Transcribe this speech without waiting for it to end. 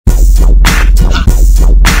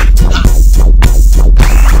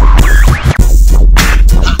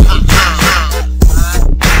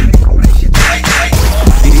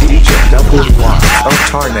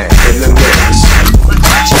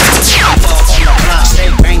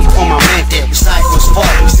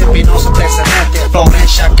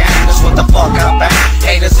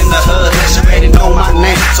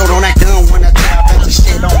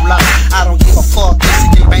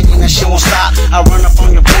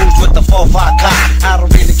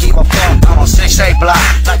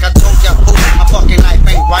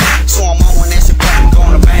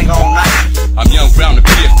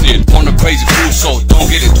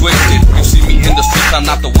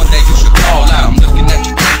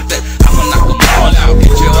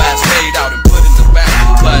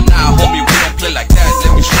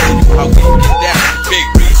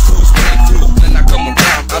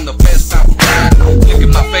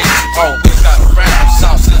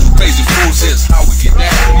is how we get down.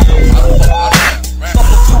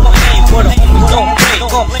 Where the homies don't break,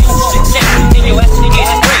 gon' play success in your ass and get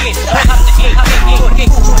straight. I have to get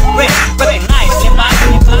break, recognize in my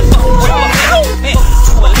where the homies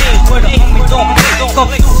don't break, gon'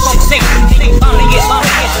 play success. They finally get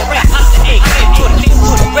straight. I have to get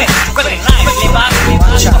recognize in my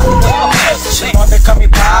Si no deja mi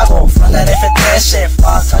pago, from that F13,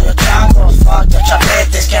 fuck all your changos, fuck your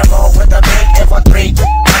chapetes, can't roll with the big F13,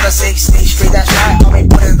 on the 16th Street, that's right, homie,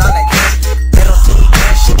 put it on like this, little T,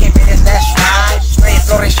 yeah, she came in, that's right, straight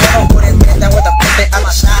floreciendo, put it in there with a put it on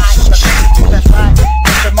my side, she's a crazy, that's right,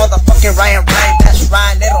 Mr. Motherfucking Ryan, that's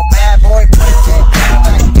right, little bad boy, put it in there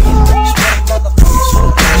like this, straight motherfucking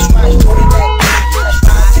shoot, that's right, put it in there, that's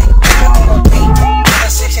right, take it on the beat, on the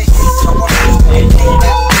 16th Street, come on,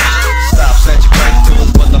 stop, set your friends to us,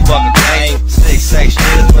 what the fuck a game, 6 years,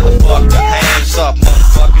 where the fuck the hang, sup,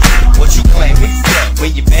 motherfuckers, what you claim,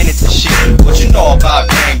 when you been into shit, what you know about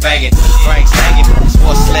gang banging, Frank's hanging,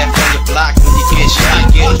 what's left on your block, when you get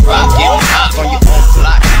shot, get dropped, get popped on your own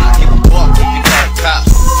block, give a fuck if you got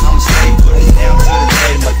cops, I'ma stay putting it down to the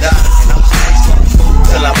day of my die, and I'ma stay smoking food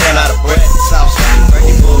till I run out of bread, Southside,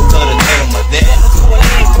 breaking food till the day of my dead.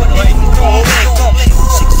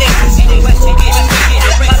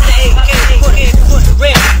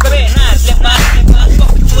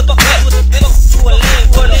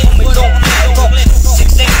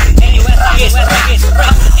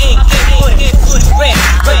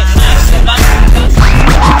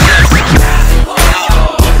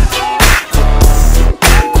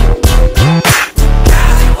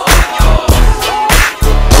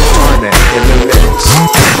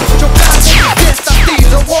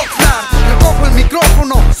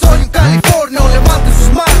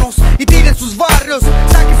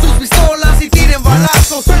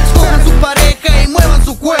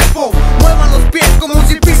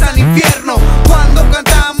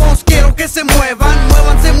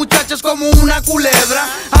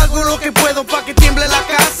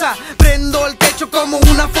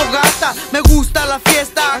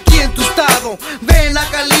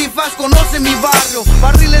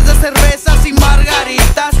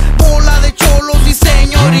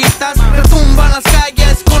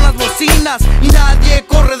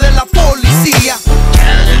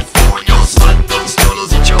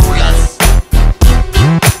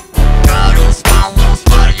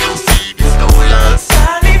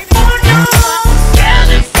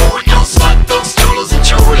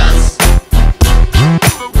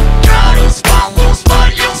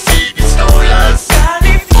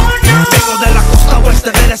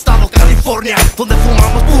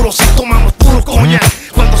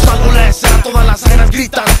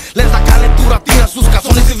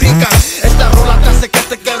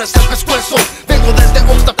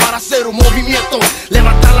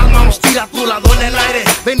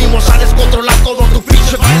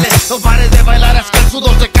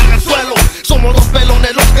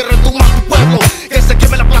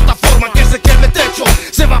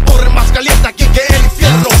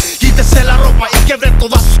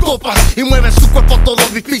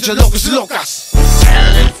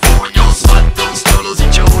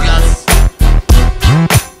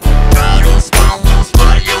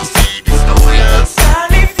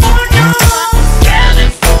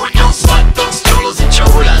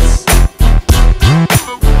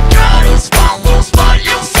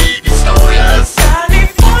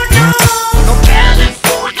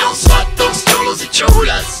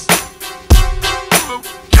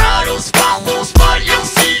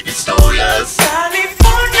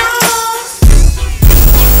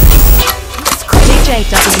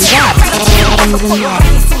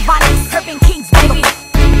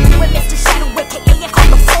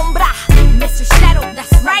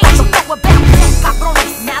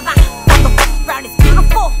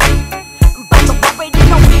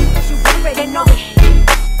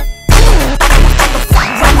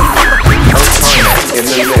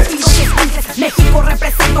 México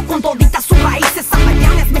represento con toditas sus raíces. Esa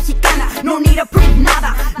mañana es mexicana, no need to prove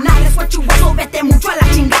nada. Nada es guachugoso, vete mucho a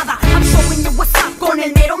la chingada. I'm showing you what's up con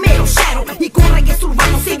el mero shadow. Y con reggae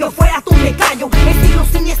urbano, si yo fuera tú me callo. Estilo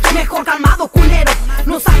siniestro, mejor calmado, culero.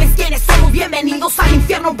 No sabes quiénes somos, bienvenidos al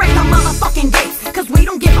infierno. Break the motherfucking gates, cause we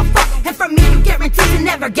don't give a fuck. And from me you guarantee to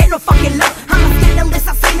never get no fucking love. I'm a scandalous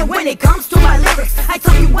assassin when it comes to my lyrics. I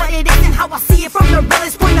tell you what it is and how I see it from the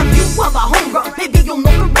realest point of view of a homegrown. Maybe you'll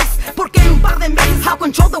know the rest, porque en un par de meses I'll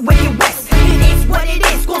control the wicked west. It is what it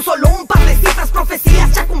is, con solo un par de cifras,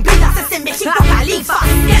 profecías ya cumplidas, es en México califa.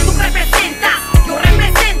 ¿Qué tú representas? Yo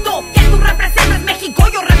represento. ¿Qué tú representas? México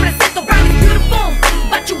yo represento. Brown is beautiful,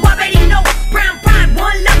 but you already know. Brown pride,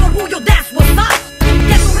 one love, orgullo, that's what's up.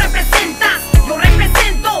 ¿Qué tú representas?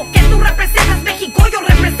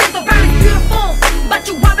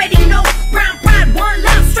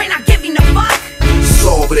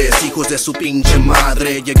 su pinche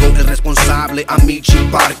madre. Llegó el responsable a mi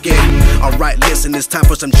chiparque. Alright, listen, it's time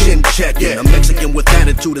for some chin checking. A Mexican with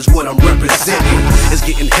attitude is what I'm representing. It's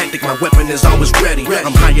getting hectic, my weapon is always ready.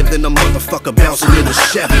 I'm higher than a motherfucker bouncing in a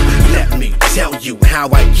Chevy. Let me tell you how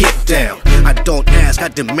I get down. I don't ask, I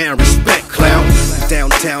demand respect, clown.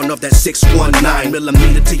 Downtown of that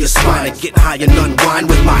 619mm to your spine and get high and unwind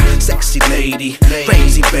with my sexy lady.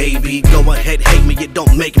 Crazy baby, go ahead, hate me, it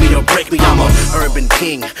don't make me or break me. I'm a urban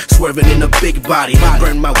king, swerving in a big body.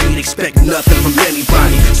 Burn my weed, expect nothing from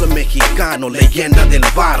anybody. Soy mexicano, leyenda del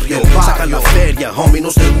barrio. Saca la feria, homie, no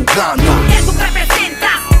estoy jugando. Que tú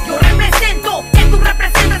representas, yo represento. Que tú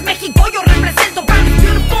representas México, yo represento. Brown is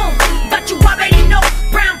beautiful, but you already know.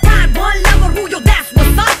 Brown pride, one love, orgullo, that's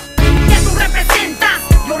what's up. Que tú representas,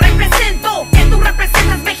 yo represento. Que tú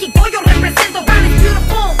representas México, yo represento. Brown is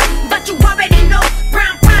beautiful, but you already know.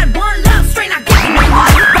 Brown pride, one love, straight out getting no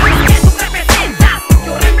love. Que tú representas,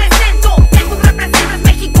 yo represento. Que tú representas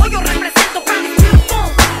México, yo represento. Brown is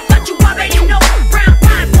beautiful, but you already know. Brown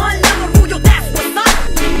pride, one love, orgullo, that's what's up.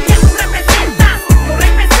 Que tú representas, yo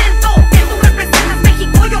represento. Que tú representas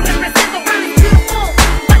México, yo represento. Brown is beautiful,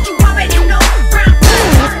 but you already know. Brown pride,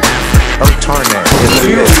 one love. OtAnE in the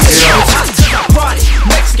mix.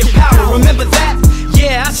 Mexican power, remember that?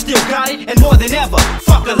 Yeah, I still got it, and more than ever.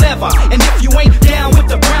 Fuck a lever, and if you ain't down with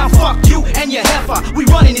the brown, fuck you and your heifer. We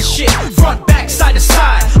running this shit, front, back, side to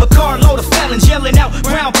side. A carload of felons yelling out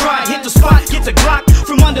brown pride. Hit the spot, get the Glock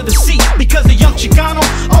from under the seat. Because the young Chicano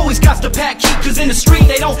always got to pack heat. Cause in the street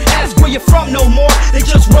they don't ask where you're from no more. They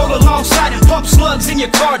just roll alongside and pump slugs in your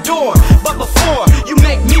car door. But before you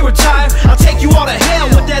make me retire, I'll take you all to hell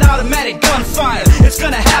with that automatic gunfire. It's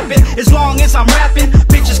gonna happen as long as I'm rapping.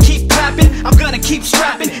 Bitches keep clapping, I'm gonna keep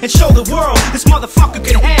strapping and show the world this motherfucker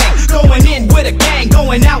can hang. Going in with a gang,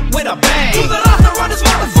 going out with a bang. Do the Raza run this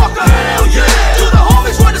motherfucker? Hell yeah. Do the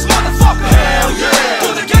homies run this motherfucker? Hell yeah.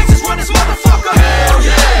 Do the gangsters run this motherfucker? Hell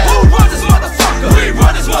yeah. Who runs this motherfucker? We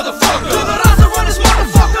run this motherfucker. Do the Raza run this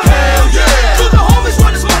motherfucker? Hell yeah. Do the homies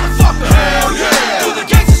run this motherfucker? Hell yeah. Do the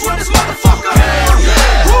gangsters run this motherfucker? Hell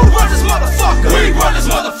yeah. Who runs this motherfucker? We run this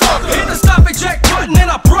motherfucker. Hit the stop eject button and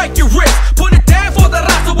I break your wrist. Put it down for the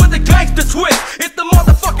Raza with the gangster twist. It's the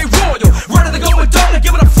motherfucking royal, ready to go and done. And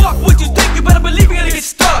give it a fuck what you think, you better believe you're gonna get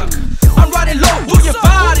stuck. I'm riding low, do your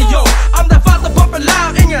body, yo. I'm the father bumping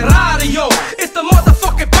loud in your radio. It's the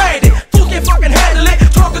motherfucking bandit, fools can't fucking handle it.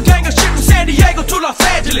 Talk a gang of shit from San Diego to Los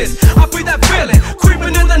Angeles. I breathe that feeling,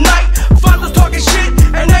 creeping in the night. Fathers talking shit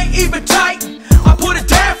and ain't even tight. I put it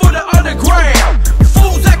down for the underground.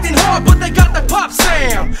 Fools acting hard, but they got the pop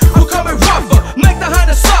sound. I'm coming rougher, make the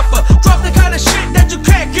hunter suffer. Drop the kind of shit that you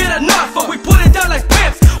can't get enough of. We put it down like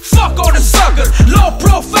pimps, fuck all the suckers. Low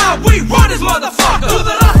profile, we run this motherfucker. Do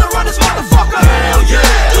the Raza run this motherfucker? Hell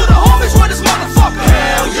yeah. Do the homies run this motherfucker?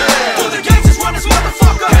 Hell yeah. Do the gangsters run this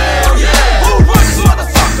motherfucker? Hell yeah. Who runs this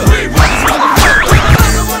motherfucker? We run this motherfucker. Do the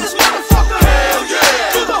Raza run this motherfucker? Hell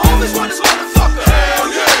yeah. Do the homies run this motherfucker? Hell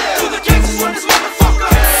yeah. Do the gangsters run this motherfucker?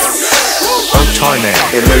 Hell yeah. OtAnE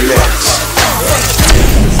in the mix.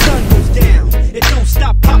 The sun goes down, it don't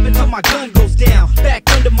stop popping till my gun goes down. Back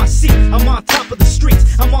under my seat, I'm on top of the streets.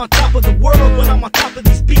 I'm on top of the world when I'm on top of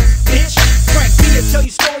these beats, bitch. Frank B will tell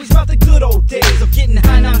you stories about the good old days of getting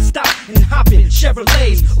high non-stop and hopping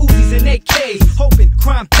Chevrolets, Uzis and AKs, hoping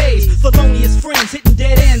crime pays. Felonious friends hitting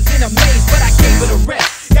dead ends in a maze, but I gave it a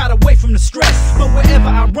rest. Got away from the stress, but wherever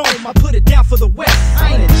I roam, I put it down for the West.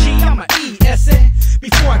 I ain't a G, I'm a E-S-A.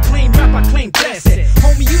 Before I claim rap, I claim blessed.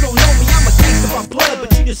 Homie, you don't know me, I'm a gangster by blood,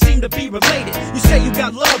 but you just seem to be related. You say you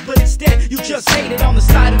got love, but instead you just hate it. On the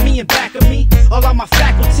side of me and back of me, all on my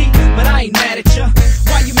faculty, but I ain't mad at ya.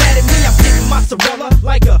 Why you mad at me? I'm getting mozzarella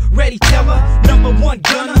like a ready teller. #1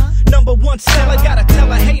 gunner, #1 seller. Gotta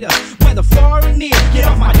tell a hater, whether far or near, get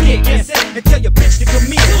off my dick, yes, and tell your bitch to come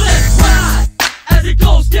here. Let's ride as it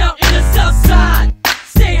goes down in the south side.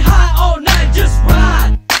 Stay high all night, just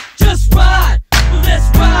ride, just ride. Well, let's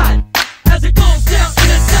ride as it goes down in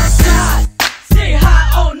the south side. Stay high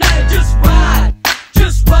all night, just ride,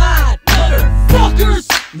 motherfuckers.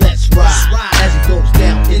 Let's ride as it goes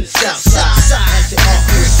down in the south side. As it all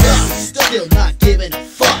goes up, still not giving a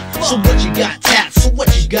fuck. So what you got taps, so what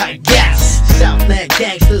you got gas. Southland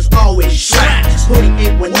gangsters always strapped, putting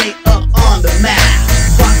 818 up on the map.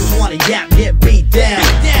 Bottles wanna yap, get beat down.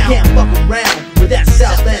 Can't fuck around with that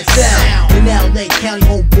Southland sound. In LA County,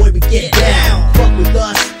 homeboy, we get down. Fuck with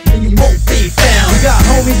us and you won't be found. We got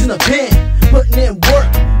homies in the pen, putting in work.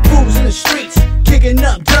 Fools in the streets, kicking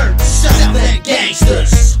up dirt. Southland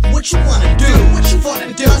gangsters, what you wanna do? What you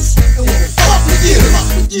wanna do? And we'll fuck with you. Fuck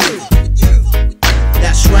with you.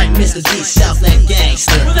 That's right, Mr. D, Southland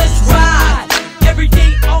gangster. Well, let's ride every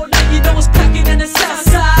day, all night. You know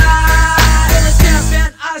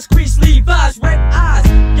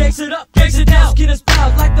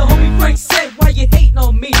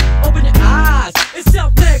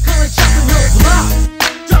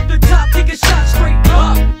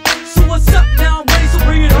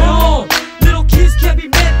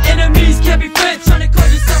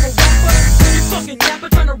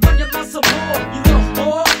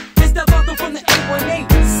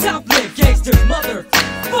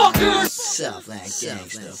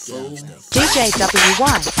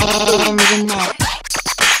DJWY on the net.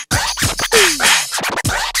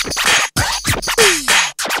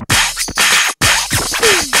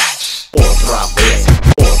 Otra vez.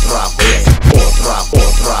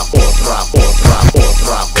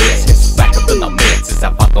 It's back up in the mix. It's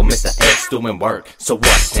Zapato, Mr. X doing work. So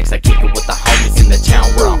what's next? I kick it with the homies in the town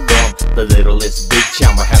where I'm from. The littlest big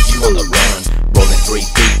town will have you on the run. Rolling 3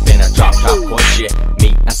 deep in a drop top quad shit.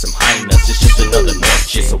 Me and some highness, it's just another North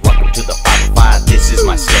shit. So welcome to the 505, this is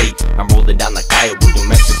my state. I'm rolling down the calle with New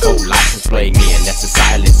Mexico license plate. Me and that's a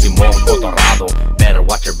silent Simon Cotorrado. Better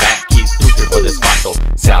watch your back, keep stupid for this vato.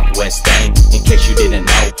 Southwest thing, in case you didn't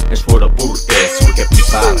know. It's where the booth is, so we can peep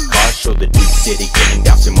out a car. Show the Duke City, getting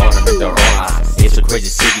down Simon and the Rojas. It's a crazy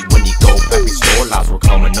city when you go back these store lives. We're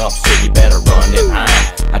coming up, so you better run in line.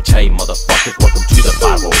 I tell you motherfuckers, welcome to the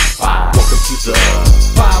 505. Welcome to the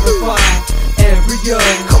 505 area.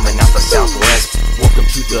 Coming out the Southwest. Welcome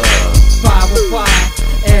to the 505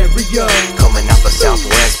 area. Coming out the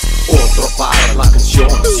Southwest. Otro para la canción,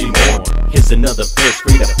 Simón. Here's another verse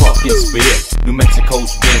free to fucking spit. New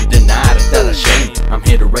Mexico's been denied, is that a shame? I'm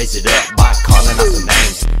here to raise it up by calling out some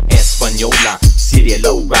names. Española, City of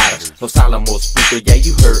Lowrider, Los Alamos, Puto, yeah,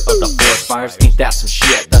 you heard of the forest fires. Ain't that some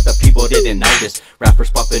shit that the people didn't notice?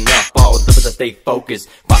 Rappers popping up, all over to stay focused.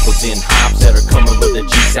 Bottles in hops that are coming with a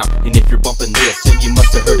G sound. And if you're bumping this, then you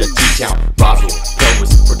must have heard of T-Town. Roswell,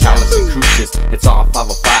 Clovis, Portales, and Cruces. It's all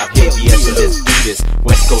 505, hell yeah, so let's do this.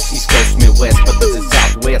 West Coast, East Coast, Midwest, but this is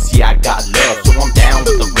Southwest. Yeah, I got love, so I'm down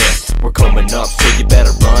with the rest. We're coming up, so you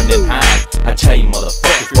better run and hide. I tell you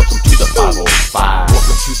motherfuckers, welcome to the 505.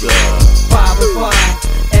 Welcome to the 505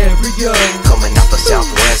 area. Coming out the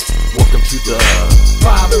Southwest. Welcome to the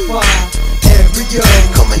 505 area.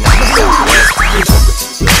 Coming out the Southwest. Welcome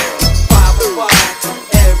to the 505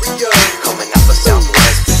 area. Coming out the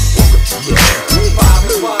Southwest. Welcome to the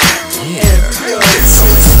 505 area.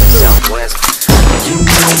 Southwest. You know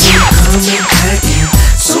we coming back in,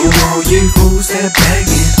 so all you fools that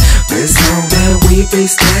bagging, let's know that we be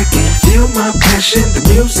stacking. Feel my passion, the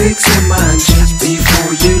music's in my jeans.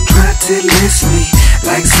 Before you try to list me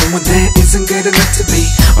like someone that isn't good enough to be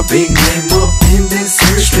a big name up in this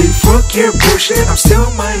industry. Fuck your bullshit, I'm still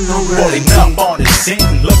minority. Rolling up on the scene,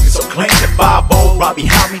 looking so clean. The 5-0 right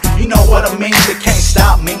behind me, you know what I mean? They can't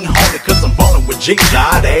stop me, homie, cause I'm rolling with G's.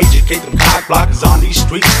 I had to educate them cock blockers on these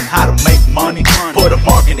streets and how to make money. Put a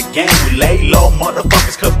mark in the game, we lay low,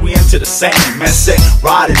 motherfuckers, cause we into the same. Man, sick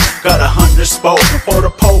riding, got 100 spoken for the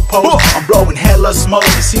po-po. I'm blowing hella smoke,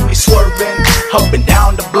 you see me swerving up and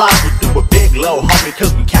down the block. We do a big low, homie,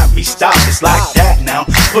 cause we can't be stopped. It's like that now,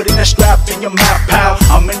 putting a strap in your mouth, pal.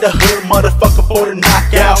 I'm in the hood, motherfucker, for the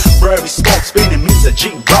knockout. For every smoke spinning means a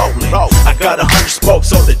G rolling. I got 100 spokes,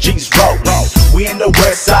 so the G's rolling. We in the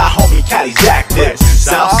west side, homie, Cali's active.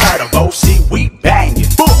 South side of OC, we banging.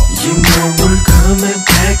 You know we're coming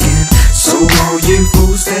back in, so all you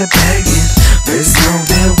fools that bagging, let's know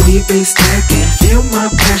that we be stacking. Feel my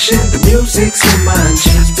passion, the music's in my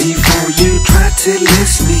jeans. Before you try to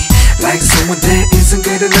list me like someone that isn't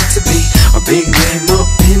good enough to be a big name up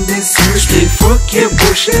in this industry. Fuck your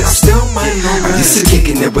bullshit, I'm still minority. I'm used to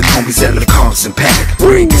kicking it with homies that love cause and panic.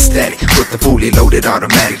 Breaking static with the fully loaded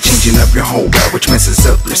automatic, changing up your whole route, which messes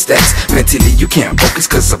up your stats. Mentally you can't focus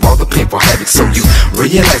cause of all the painful habits, so you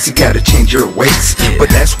realize you gotta change your ways. But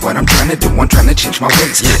that's what I'm trying to do, I'm trying to change my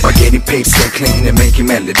ways by getting paid, stay clean and making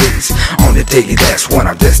melodies on the daily. That's what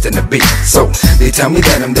I'm destined to be. So they tell me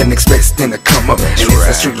that I'm then expecting to come up, and it's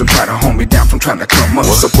that street to try to hold me down from trying to come up.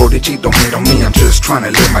 Support the G, don't hate on me, I'm just trying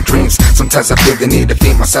to live my dreams. Sometimes I feel the need to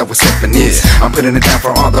feed myself with symphonies. I'm putting it down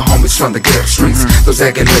for all the homies from the ghetto streets. Those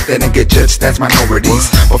that get looked at and get judged, that's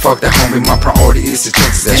minorities. But fuck that, homie, my priority is to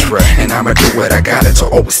change this. And I'ma do what I gotta to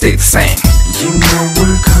always stay the same. You know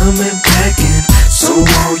we're coming back in, so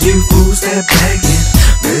all you fools that bagging,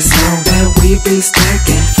 let's know that we be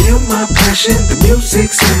stacking. Feel my passion, the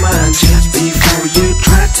music's in my jeans. Before you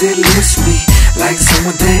try to list me like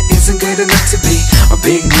someone that isn't good enough to be a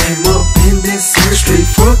big name up in this industry.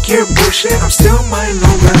 Fuck your bullshit, I'm still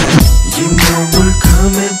minority. You know we're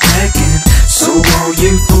coming back in, so all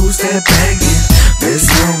you fools that bagging, let's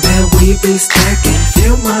know that we be stacking.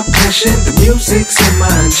 Feel my passion, the music's in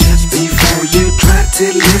my jeans. Before you try to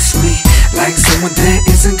list me like someone that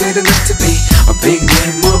isn't good enough to be a big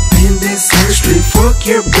name up in this industry. Fuck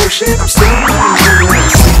your bullshit, I'm still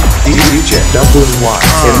minority. DJ WY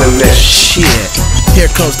in the mix. Shit. Here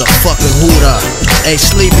comes the fucking hooter. Hey,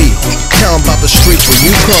 Sleepy, tell 'em about the streets where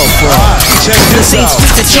you come from. Check The this same out.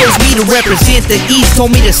 streets that chose me to represent the East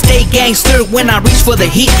told me to stay gangster when I reach for the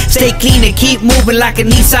heat. Stay clean and keep moving like an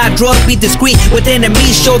Eastside drug. Be discreet with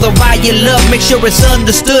enemies, show the why you love. Make sure it's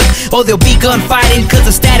understood, or there'll be gunfighting. Cause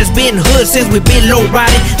the status been hood since we been low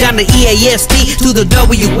riding. Down the EAST to the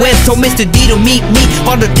WS. Told Mr. D to meet me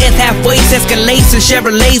on the death halfways. Escalades and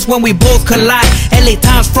Chevrolets when we both collide. LA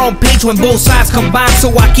Times front page when both sides combine.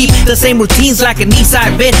 So I keep the same routines like an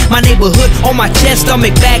Eastside vet. My neighborhood on my chest,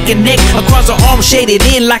 stomach, back and neck. Across the arm shaded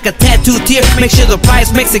in like a tattoo tear. Make sure the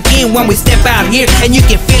price Mexican when we step out here. And you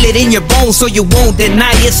can feel it in your bones so you won't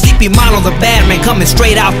deny it. Sleepy Milo the bad man coming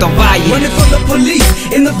straight out the valle. Running from the police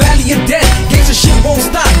in the valley of death. Gangsta shit won't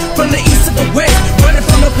stop from the east to the west. Running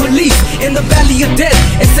from the police in the valley of death.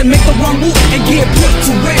 And said make the wrong move and get put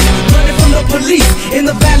to rest. Running from the police in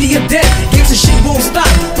the valley of death. Gangsta shit won't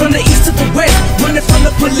stop from the east to the west. Running from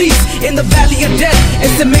the police in the valley of death.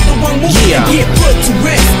 And said make the wrong move and get put to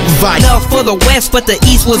rest. Love for the west, but the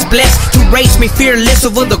east was blessed to raise me fearless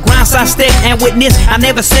over the grounds I stepped and witnessed. I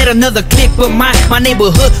never said another click but mine. My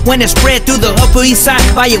neighborhood when it spread through the Upper East Side.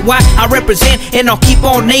 By it why I represent, and I'll keep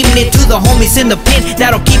on naming it to the homies in the pen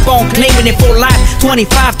that'll keep on claiming it for life.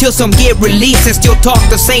 25 till some get released and still talk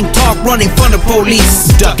the same talk, running from the police.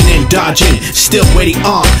 Ducking and dodging, still waiting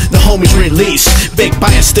on the homies release. Big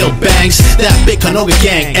Bite still bangs, that big Canoga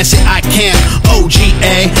gang. SAICAN,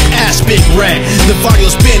 OGA, ass Big Red. The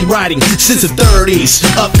Vario's been riding since the 30s.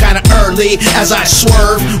 Up kinda early as I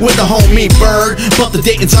swerve with the homie Bird. But the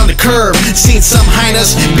Dayton's on the curb. Seen some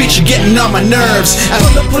highness, bitch, you're getting on my nerves.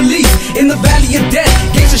 From the police in the valley of death.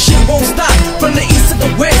 Gangsta shit won't stop from the east to the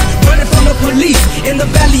west. Running from the police in the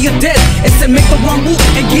valley of death. And said make the wrong move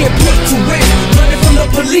and get put to rest. Running from the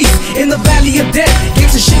police in the valley of death.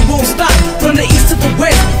 Gangsta shit won't stop from the east to the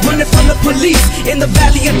west. Running from the police in the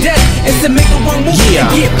valley of death. And said make the wrong move and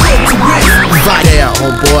get put to rest. Right there,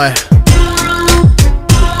 homeboy.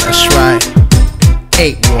 That's right.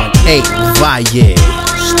 818 Valle.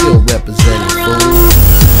 Still representing, fool.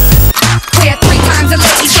 We're 3 times a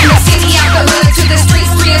lady from the city out the hood to the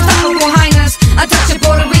streets, 3 unstoppable highness.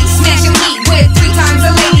 Untouchable to reach, smashing heat. We're 3 times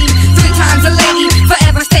a lady, 3 times a lady,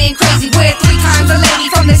 forever staying crazy. We're 3 times a lady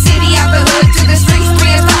from the city out the hood to the streets,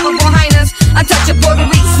 3 unstoppable highness. Untouchable to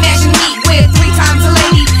reach, smashing heat. We're 3 times a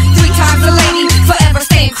lady, 3 times a lady, forever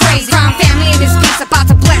staying crazy. Crime family in this piece about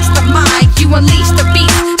to bless the mind. You unleash the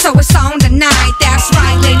beast, so it's on tonight. That's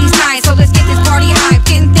right, ladies' night, so let's get this party hype.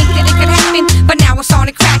 Didn't think that it could happen, but now it's on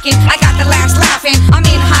and cracking. I got the last laughing, I'm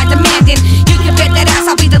in high demanding. You can bet that ass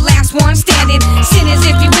I'll be the last one standing. Sinners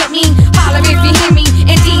if you with me, holler if you hear me.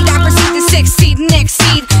 Indeed, I proceed to succeed and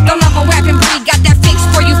exceed. Don't love a rapping breed, got that fix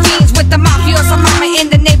for you fiends. With the mafia, some mama in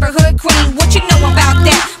the neighborhood queen. What you know about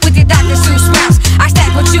that? With your Dr. Seuss raps, I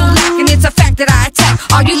stack what you lack, and it's a fact that I attack.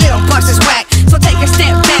 All you little busters whack, so take a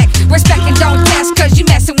step back. Respect and don't test, cause you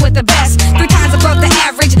messing with the best. 3 times above the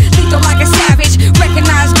average, lethal like a savage.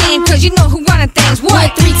 Recognize game, cause you know who running things.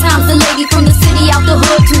 What? 3 times a lady from the city out the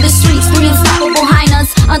hood to the streets, 3 unstoppable highness,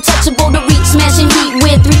 untouchable to reach, smashing heat.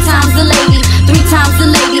 We're 3 times a lady, 3 times a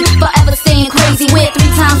lady, forever staying crazy. We're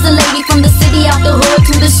 3 times a lady from the city out the hood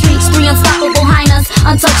to the streets, 3 unstoppable highness,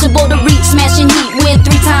 untouchable to reach, smashing heat. We're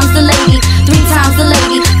 3 times a lady, 3 times a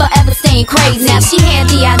lady, forever staying crazy. Now she had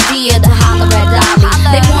the idea to holler at Dolly.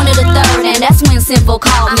 They wanted a third, and that's when Simple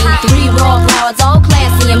called me. 3 raw broads, all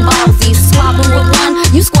classy and ballsy. Squabbing with one,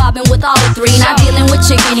 you squabbing with all 3. Not dealing with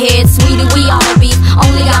chicken heads, sweetie, we all beef.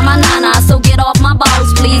 Only got my nana, so get off my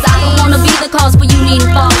balls, please. I don't wanna be the cause for you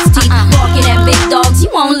needing false teeth. Barking at big dogs,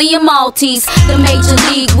 you only a Maltese. The major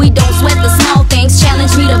league, we don't sweat the small things.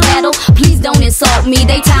 Challenge me to battle, please don't insult me.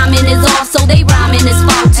 They timing is off, so they rhyming is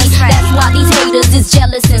faulty. That's why these haters is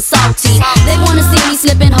jealous and salty. They wanna see me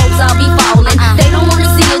slipping, hopes I'll be falling. They don't wanna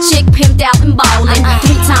see a chick pimped out and ballin'.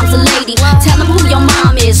 3 times a lady, tell them who your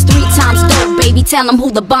mom is. 3 times dope, baby, tell them who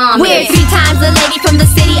the bomb is. We're 3 times a lady from the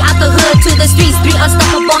city out the hood to the streets, 3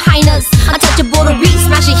 unstoppable highness, untouchable to reach,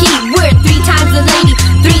 smashing heat. We're 3 times a lady,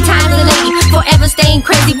 3 times a lady, forever staying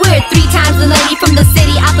crazy. We're 3 times a lady from the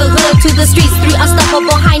city out the hood to the streets, 3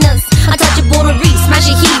 unstoppable highness, untouchable to reach,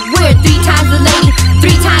 smashing heat. We're 3 times a lady,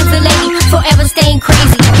 3 times a lady, forever staying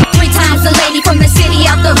crazy. 3 times a lady from the city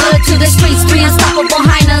out the hood to the streets, 3 unstoppable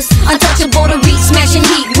highness, untouchable to reach, smashing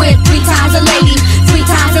heat. We're 3 times a lady, 3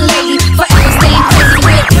 times a lady, forever staying crazy.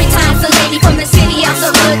 We're 3 times a lady from the city out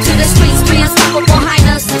the hood to the streets, 3 unstoppable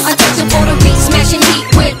highness, untouchable to reach, smashing heat.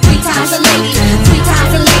 We're 3 times a lady, 3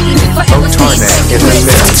 times a lady, forever staying crazy.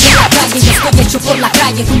 escucho por la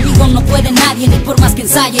calle. Conmigo no puede nadie, ni por más que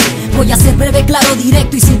ensaye. Voy a ser breve, claro,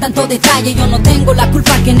 directo y sin tanto detalle. Yo no tengo la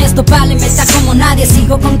culpa que en esto vale meta como nadie.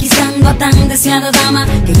 Sigo conquistando a tan deseada dama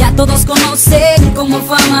que ya todos conocen como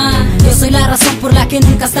fama. Yo soy la razón por la que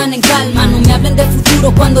nunca están en calma. No me hablen del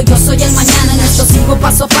futuro cuando yo soy el mañana. En esto sigo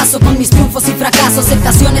paso a paso con mis triunfos y fracasos,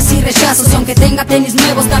 aceptaciones y rechazos. Y aunque tenga tenis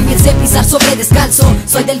nuevos también sé pisar sobre descalzo.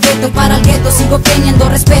 Soy del gueto y para el gueto sigo teniendo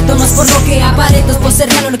respeto. No es por lo que aparento, es por ser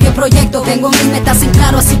real lo que proyecto. Tengo mis metas en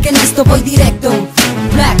claro, así que en esto voy directo.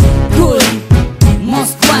 Black, cool,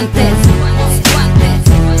 most wanted.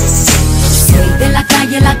 Soy de la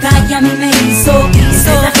calle a mí me hizo.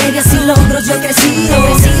 De tragedias y logros yo he crecido.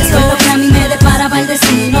 Soy lo que a mí me deparaba el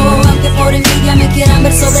destino. Aunque por envidia me quieran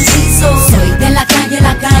ver sobre el piso. Soy de la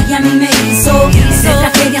calle a mí me hizo. De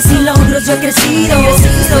tragedias y logros yo he crecido.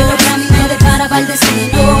 Soy lo que a mí me deparaba el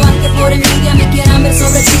destino. Aunque por envidia me quieran ver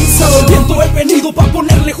sobre el piso. Viento he venido pa'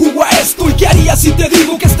 ponerle jugo a esto. ¿Y qué harías si te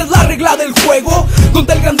digo que esta es la regla del juego?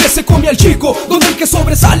 Donde el grande se come al chico, donde el que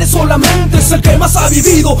sobresale solamente es el que más ha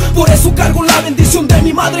vivido. Por eso cargo la bendición de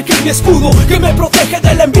mi madre, que es mi escudo, que me protege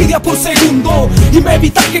de la envidia por segundo y me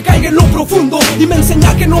evita que caiga en lo profundo, y me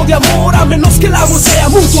enseña que no de amor a menos que el amor sea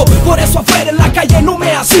mutuo. Por eso afuera en la calle no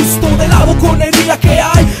me asusto de la boconería que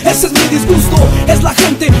hay, ese es mi disgusto. Es la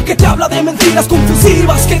gente que te habla de mentiras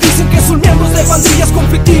confusivas, que dicen que son miembros de pandillas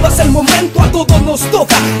conflictivas. El momento a todos nos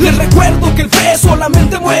toca, les recuerdo que el fe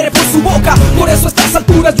solamente muere por su boca. Por eso a estas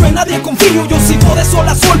alturas yo en nadie confío. Yo sigo de sol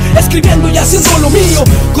a sol, escribiendo y haciendo lo mío.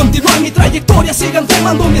 Continúa mi trayectoria, sigan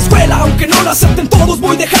tomando mi escuela. Aunque no lo acepten todos,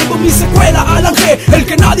 voy dejando mi secuela. Alan G, el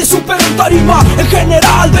que nadie supera en tarima, el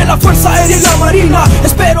general de la Fuerza Aérea y la Marina.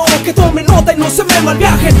 Espero que tomen nota y no se me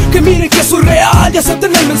malviajen, que miren que soy real y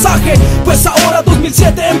acepten el mensaje. Pues ahora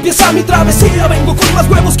 2007 empieza mi travesía. Vengo con más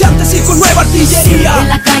huevos que antes y con nueva artillería.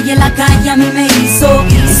 En la calle a mí me hizo.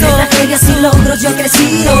 De tragedias y logros yo he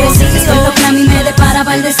crecido. Soy lo que a mí me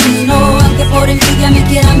deparaba el destino. Aunque por envidia me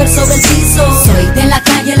quieran ver sobre el piso. Soy de la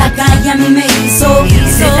calle a mí me hizo.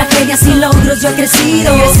 De tragedias y logros yo he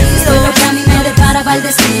crecido. Soy lo que a mí me deparaba el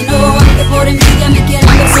destino. Aunque por envidia me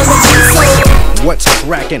quieran ver sobre el piso. What's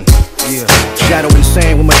crackin'? Yeah. Shadow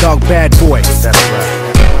Insane with my dog Bad Boy. That's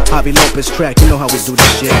right. Javi Lopez track, you know how we do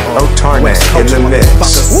this shit. OtAnE in the mix.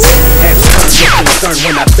 And I'm concerned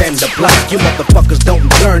when I bend the block. You motherfuckers don't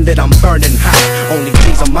learn that I'm burning hot. Only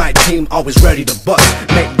G's on my team, always ready to bust.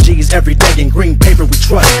 Make G's every day in green paper we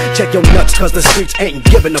trust. Check your nuts, cause the streets ain't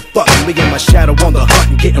giving a fuck. Me and my shadow on the hunt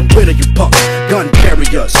and getting rid of you punks. Gun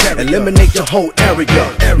carriers, eliminate your whole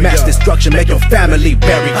area. Mass destruction, make your family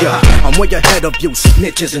bury ya. I'm way ahead of you,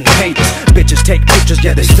 snitches and haters. Bitches take pictures,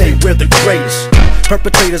 yeah, they say we're the greatest.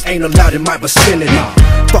 Perpetrators ain't allowed in my vicinity.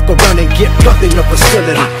 Fuck around and get plucked in your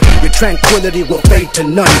facility. Your tranquility will fade to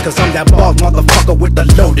none, cause I'm that bald motherfucker with the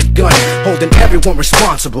loaded gun, holding everyone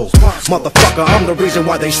responsible. Motherfucker, I'm the reason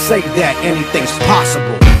why they say that anything's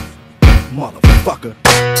possible. Motherfucker.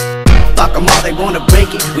 Fuck 'em all, they wanna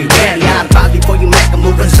break it. We rarely out of body before you make a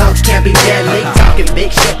move. Results can't be deadly. Talking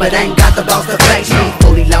big shit, but ain't got the balls to face me.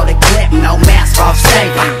 Fully loaded clip, no mask off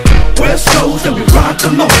stage. West Coast and we rock the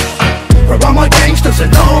most. For all my gangsters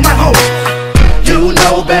and all my hoes. You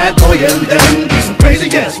know Bad Boy and them be some crazy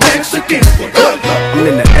ass Mexicans. I'm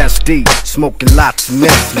in the SD, smoking lots of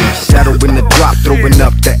Nestle. Shadow in the drop, throwing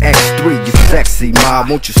up the X3. You sexy, ma,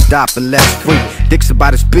 won't you stop and let's free? Dick's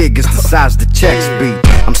about as big as the size the checks be.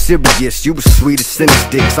 I'm serious, you was sweet as sentence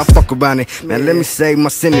dicks. I fuck around it, man, let me say my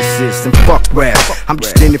sentences. And fuck rap, I'm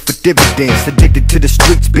just in it for dividends. Addicted to the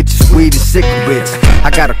streets, bitches, weed and cigarettes. I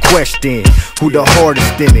got a question, who the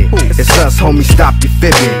hardest in it? It's us, homie, stop your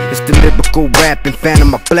fibbing. It's the lyrical rapping,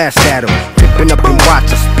 phantom, I blast at 'em. Pippin' up and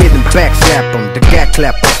watch, I spit and backslap 'em. The gat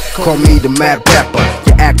clapper, call me the mad rapper.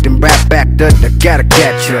 You acting rap backed up, I gotta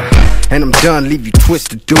catch ya. And I'm done, leave you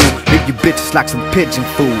twisted, dude. Leave you bitches like some pigeon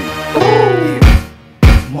food.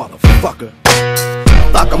 Motherfucker.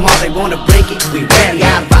 Fuck 'em all, they wanna break it. We rarely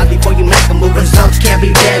out of body before you make a move. Results can't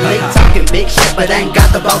be deadly. Talking big shit, but ain't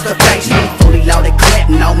got the balls to face me. Fully loaded clip,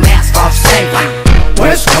 no mask off stage.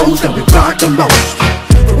 West Coast and we rock the most.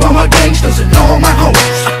 For all my gangsters and all my hoes.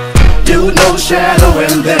 You know Shadow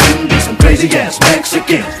and them be some crazy ass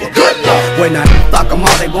Mexicans. Good luck. When I fuck 'em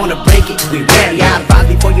all, they wanna break it. We rarely out of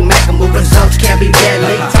body before you make a move. Results can't be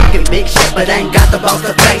deadly. Talking big shit, but ain't got the balls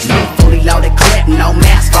to face me. Fully loaded clip, no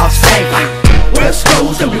mask off stage. West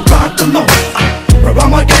Coast and we rock the most. For all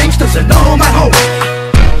my gangsters and all my hoes.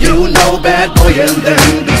 You know Bad Boy and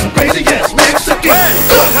them be some crazy ass Mexicans.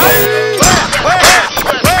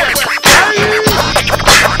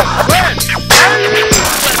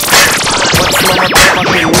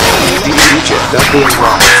 DJ, that being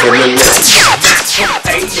wrong in the mix.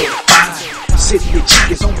 City of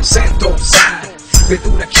chicas on the Santo side.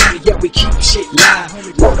 Ventura County, yeah, we keep shit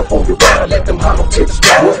live. Roll up on your ride, let them hollow tips go.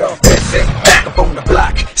 What up, that's back up on the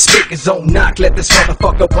block. Speakers on knock, let this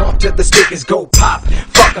motherfucker bump till the stickers go pop.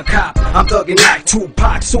 Fuck a cop, I'm thugging like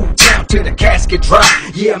Tupac. Suit down till the casket drop.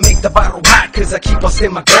 Yeah, I make the bottle hot, cause I keep us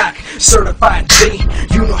in my Glock. Certified G,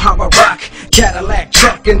 you know how I rock. Cadillac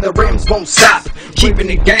truck and the rims won't stop. Keeping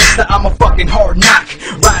it gangsta, I'm a fucking hard knock.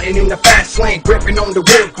 Riding in the fast lane, gripping on the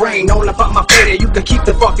wood grain. All about my fate, you can keep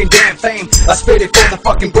the fucking damn fame. I spit it for the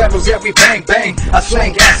fucking rebels, yeah, we bang bang. I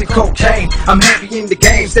slang acid cocaine, I'm heavy in the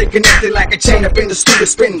game. Stay connected like a chain up in the studio,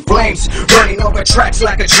 spitting flames. Running over tracks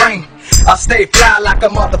like a train. I stay fly like a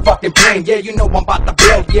motherfucking plane. Yeah, you know I'm about to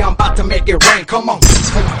blow, yeah, I'm about to make it rain. Come on, this is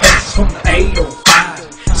from the X's from the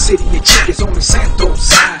 805. City of chicas on the Santo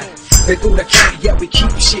side. Ventura County, yeah, we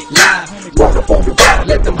keep shit live. Roll up on your ride,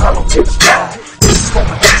 let them hollow tips fly. This is from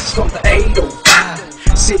the X's from the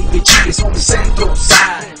 805. City of chicas on the Santo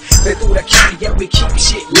side. Ventura County, yeah, we keep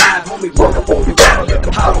shit live. Homie, roll up on your ride, let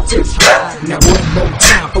them hollow tips fly. Now one more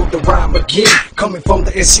time for the rhyme again. Coming from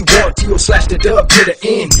the SC1, slash the dub to the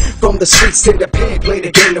end. From the streets to the pen, play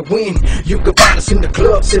the game to win. You can find us in the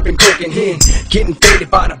club, sipping coke and hen. Getting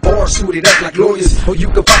faded by the bar, suited up like lawyers. Or you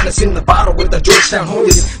can find us in the bottle with the Georgetown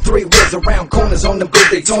Hoyas. 3 wheels around corners on them good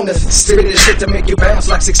Daytonas. Spitting shit to make you bounce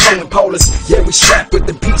like 6 towing polars. Yeah, we strapped with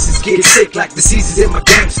the pieces, get sick like diseases in my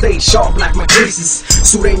game. Stay sharp like my creases.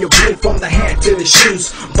 Sureño blue from the hat to the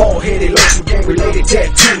shoes. Ball-headed looks with gang-related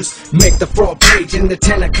tattoos. Make the front page in the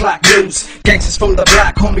 10 o'clock news. Gangsters from the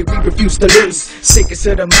block, homie, we refuse to lose. Sickest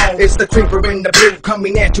of them all, it's the creeper in the blue.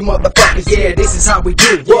 Coming at you motherfuckers, yeah, this is how we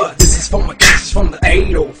do. What? This is for my gangsters from the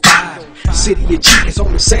 805. City of chicas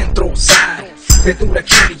on the Central side. Ventura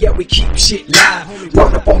County, yeah, we keep shit live.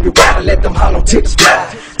 Run up on your ride, let them hollow tips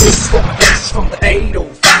fly. This is for my gangsters from the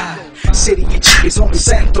 805. City of chicas on the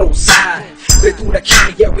Central side. Ventura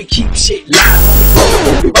County, yeah, we keep shit live.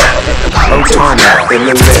 OtAnE in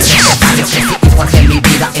the mix. Porque mi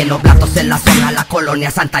vida en los platos en la zona, la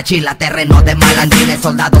colonia Santa Chila, terreno de malandrines,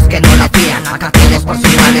 soldados que no la fían. Acá todos por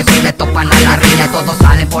sus manes y me topan a la riña. Todos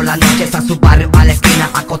salen por las noches a su barrio, a la esquina,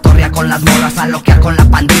 a cotorrear con las morras, a loquear con la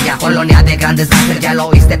pandilla. Colonia de grandes gangsters, ya lo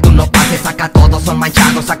oíste, tú no pases. Acá todos son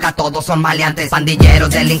manchados, acá todos son maleantes. Pandilleros,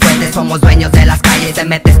 delincuentes, somos dueños de las calles. Te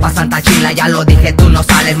metes pa' Santa Chila, ya lo dije, tú no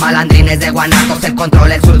sales. Malandrines de guanatos, el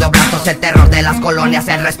control, el zurdo brazos, el terror de las colonias,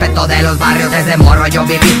 el respeto de los barrios. Desde morro yo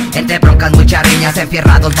viví, entre broncas, muchas riñas,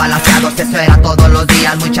 enfierrados, balaseados, eso era todos los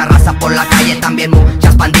días. Mucha raza por la calle, también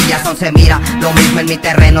muchas pandillas. Aún se mira lo mismo en mi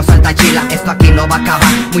terreno, Santa Chila. Esto aquí no va a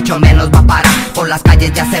acabar, mucho menos va a parar. Por las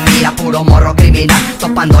calles ya se mira puro morro criminal,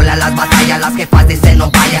 topándole a las batallas. Las jefas dicen no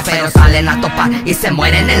vayas, pero salen a topar y se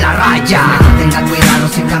mueren en la raya. Tenga cuidado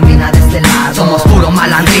si camina de este lado. Somos puro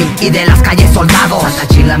malandrín y de las calles soldados. Santa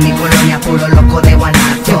Chila, mi colonia, puro loco de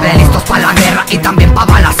guanato. Siempre listos pa' la guerra y también pa'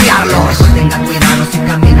 balasearlos. Tenga cuidado si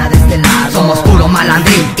camina de este lado. Somos puro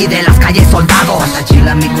malandrín y de las calles soldados. Santa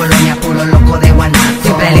Chila, mi colonia, puro loco de guanato.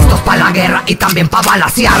 Siempre listos pa' la guerra y también pa'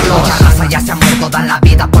 balasearlos. Mucha raza ya se ha muerto, dan la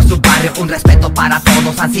vida por su barrio. Un respeto para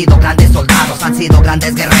todos, han sido grandes soldados, han sido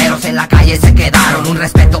grandes guerreros, en la calle se quedaron. Un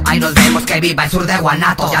respeto, ahí nos vemos, que viva el sur de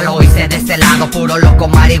Guanato. Ya lo hice de este lado, puro loco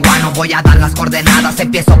marihuano. Voy a dar las coordenadas,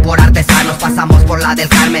 empiezo por Artesanos, pasamos por la del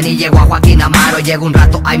Carmen y llego a Joaquín Amaro. Llego un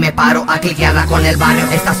rato, ahí me paro, a cliquearla con el barrio.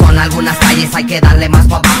 Estas son algunas calles, hay que darle más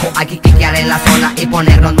pa' abajo. Hay que cliquear en la zona y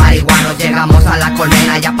ponernos marihuanos. Llegamos a la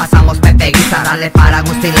colmena, ya pasamos Pepe Guisa, dale para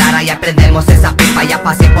Agustín Lara y aprendemos esa pipa. Ya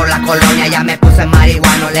pasé por la colonia, ya me puse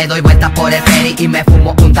marihuano. Le doy vuelta por el ferry y me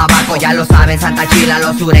fumo un tabaco. Ya lo saben, Santa Chila,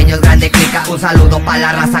 los sureños, grande clica. Un saludo pa'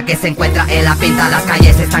 la raza que se encuentra en la pinta. Las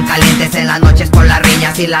calles están calientes en las noches por las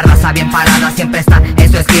riñas y la raza bien parada siempre está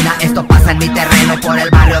en su esquina. Esto pasa en mi terreno, por el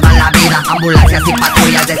barrio dan la vida. Ambulancias y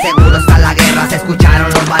patrullas, de seguro está la guerra. Se escucharon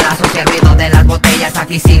los balazos y el ruido de las botellas.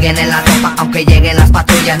 Aquí siguen en la tropa, aunque lleguen las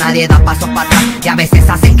patrullas. Nadie da paso para atrás y a veces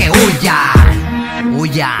hacen que huyan.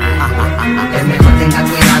 Huyan. Es mejor tenga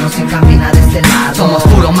cuidado si camina de este lado. Somos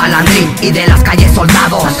puro malandrín y de las calles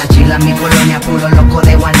soldados. Santa Chila, mi colonia, puro loco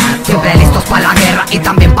de guanato. Siempre listos pa' la guerra y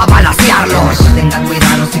también pa' balasearlos. Tenga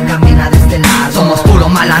cuidado si camina de este lado. Somos puro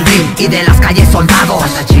malandrín y de las calles soldados.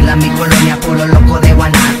 Santa Chila, mi colonia, puro loco de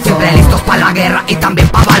guanato. Siempre listos pa' la guerra y también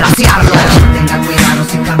pa' balasearlos. Tenga cuidado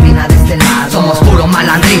si camina de este lado. Somos puro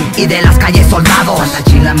malandrín y de las calles soldados. Santa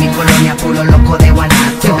Chila, mi colonia, puro loco de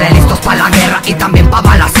guanato. Siempre listos pa' la guerra y también pa'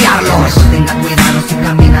 balasearlos. Tenga cuidado si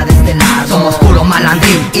camina de este lado. Somos puro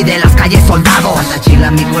malandrín y de las calles soldados. Santa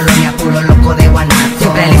Chila, mi colonia, puro loco de guanato.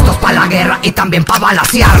 Siempre listos pa' la guerra y también pa'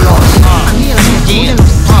 balasearlos.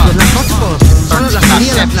 Los narcóticos son las que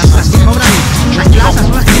cobran las plazas, son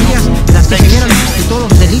las que generan todos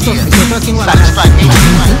los delitos, y sobre todo aquí en Guadalajara.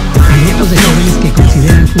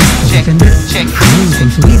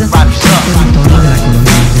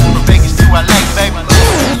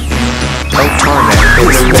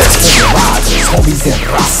 fucking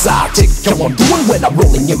raza. Check what I'm doing when I'm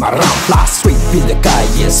rolling in my Rampla. Straight be the guy,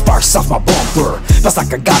 yeah, sparks off my bumper. But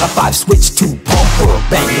like I got a 5 switch to pumper.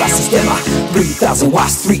 Bang la sistema, 3000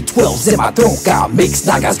 watts, 312s in my tronca. Mix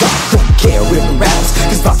nagas got don't care if it raps,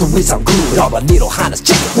 cause about the ways I'm good. All the little Hannas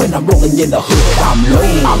check it when I'm rolling in the hood. I'm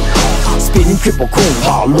low, spinning triple chrome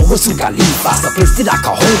all over Sucalifa. The place that I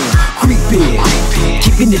call home, creeping,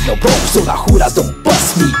 keeping it no bro, so the hoodas don't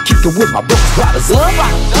bust me. Kicking with my bros, riders up,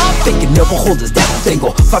 they can never hold us down.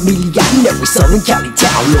 Tengo familia in every Southern Cali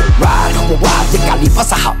town. Low ride, we'll ride the Califa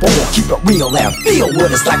sa hapon. Keep it real and feel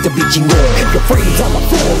what it's like to be chingon. If your friends on the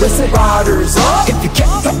floor, listen, riders up. If you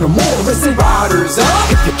can't talk no more, listen, riders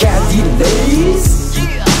up. If you can't eat a lace,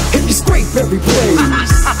 if you scrape every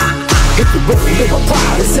place, if you roll in a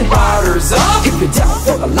pride, listen, riders up. If you're down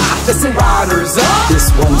for the life, listen, riders up.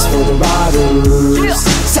 This one's for the riders,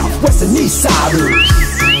 Southwest and East Siders.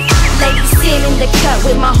 Ladies sitting in the cut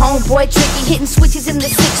with my homeboy Tricky, hitting switches in the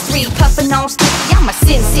 6'3", puffing on sticky. I'm a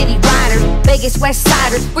Sin City rider, Vegas West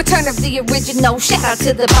Sider, return of the original. Shout out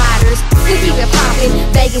to the biters. We keep it poppin',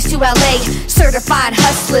 Vegas to LA, certified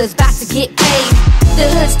hustlers, about to get paid. The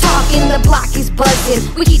hood's talking, the block is buzzing.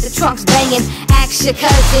 We keep the trunks banging, ask your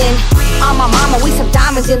cousin. On my mama, we some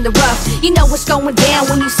diamonds in the rough. You know what's going down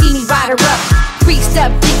when you see me ride her up. Creased up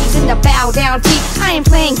dickies in the bow down T. I ain't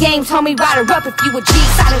playing games, homie, ride her up if you a G.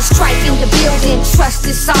 Silent strike in the building, trust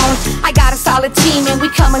this song. I got a solid team and we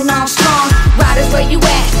coming on strong. Riders, where you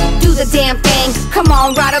at? Do the damn thing. Come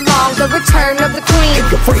on, ride along, the return of the queen. If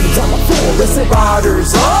your friends on the floor, listen,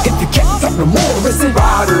 riders up. If you can't talk no more, listen,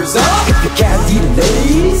 riders up. If you can't eat a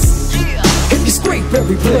lace, if you scrape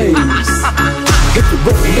every place, if you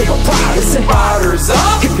roll in a pride, listen, riders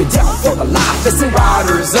up. If you're down for the life, listen,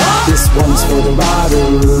 riders up. This one's for the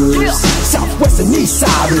riders, Southwest and East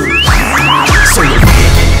Siders. So you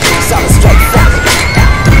solid strike family,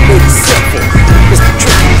 made it simple, Mr.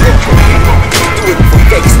 Tricky Local. Do it from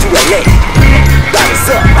Vegas to LA,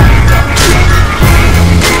 riders up.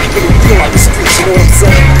 Keep it real on the streets, you know what I'm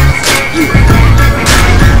saying? Yeah.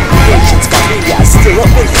 Asians, familia, still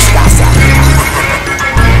up in this casa.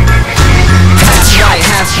 White,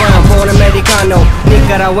 half brown, Puerto Americano,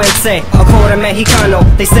 Nicaragüense, or Puerto Mexicano.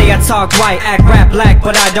 They say I talk white, act rap black,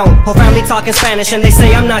 but I don't. Whole family talking Spanish and they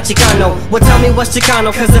say I'm not Chicano. Well, tell me what's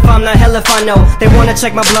Chicano, cause if I'm not, hell if I know. They wanna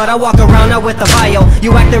check my blood, I walk around now with a bio.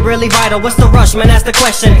 You acting really vital, what's the rush, man, that's the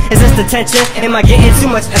question. Is this the tension? Am I getting too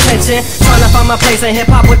much attention? Trying to find my place in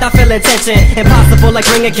hip-hop without feeling tension. Impossible like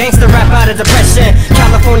bring a gangster rap out of depression.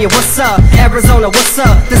 California, what's up? Arizona, what's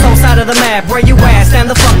up? This whole side of the map, where you at?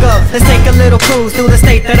 Stand the fuck up. Let's take a little cruise through the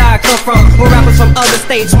state that I come from, where rappers from other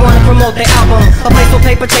states wanna promote their album. A place where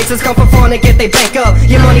paper chasers come for fun and get they bank up.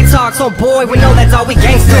 Your money talks, oh boy, we know that's all we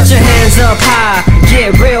gangsta. Put your hands up high,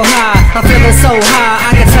 get real high. I'm feeling so high,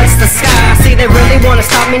 I can touch the sky. See, they really wanna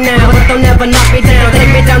stop me now, but they'll never knock me down.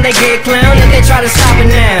 Take me down, they get clown, and they try to stop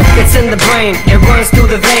it now. It's in the brain, it runs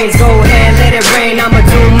through the veins. Go ahead, let it rain, I'ma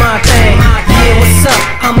do my thing. Yeah, what's up?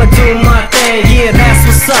 I'ma do my thing. Yeah, that's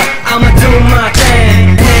what's up, I'ma do my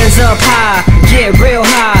thing. Hands up high, get real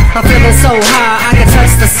high. I'm feeling so high, I can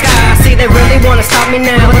touch the sky. See, they really wanna stop me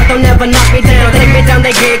now, but they'll never knock me down. Take me down,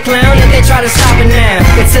 they get clown, and they try to stop it now.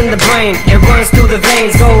 It's in the brain, it runs through the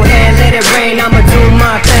veins. Go ahead, let it rain, I'ma do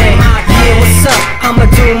my thing. Yeah, what's up? I'ma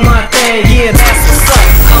do my thing. Yeah, that's what's up,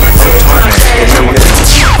 I'ma do my thing.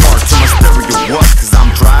 Park to my stereo up, cause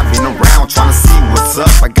I'm driving around trying to see what's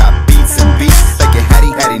up. I got beats and beats, like it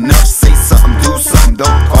had enough. Say something, do something,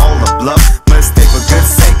 don't call a bluff. Mistake for good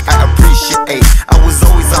sake, I appreciate. I was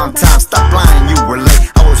always on time, stop lying, you were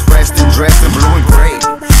late. I was fresh and dressed in blue and gray,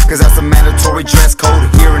 cause that's a mandatory dress code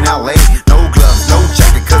here in LA. No gloves, no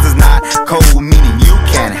jacket, cause it's not cold. Meaning you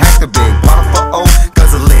can't hack the big bottle for O,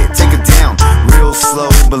 cause the lid, take it down real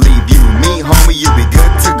slow. Believe you, me, homie, you'll be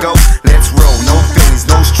good to go. Let's roll, no feelings,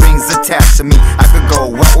 no strings attached to me. I could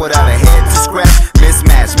go out without a head to scratch.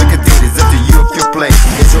 Mismatch, make a date, it's up to you if you play.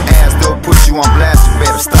 It's your ass, they'll put you on blast, you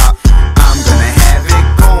better stop. I'm gonna have it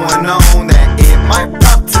going on that it might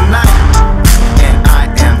pop tonight. And I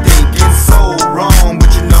am thinking so wrong,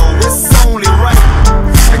 but you know it's only right.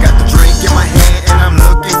 I got the drink in my hand and I'm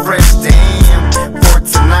looking fresh, damn, for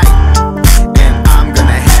tonight. And I'm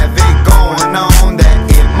gonna have it going on that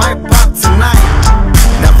it might pop tonight.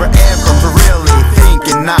 Not forever, for really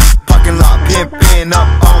thinking not. Parking lot pimping.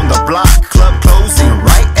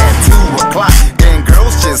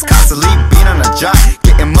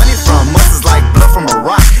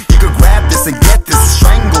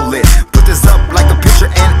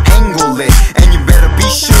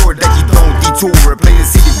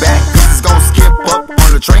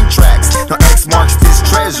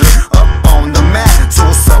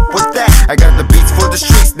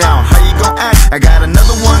 I got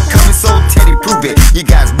another one coming, so Teddy, prove it. You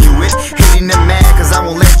guys knew it. Hating and mad, cause I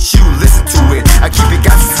won't let you listen to it. I keep it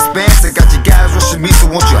guys in suspense. I got you guys rushing me, so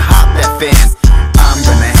won't you hop that fence? I'm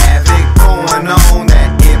gonna have it going on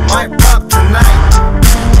that it might pop tonight.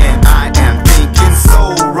 And I am thinking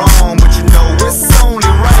so wrong, but you know it's only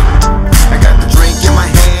right. I got the drink in my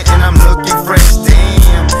hand and I'm looking fresh,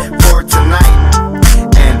 damn, for tonight.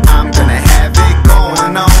 And I'm gonna have it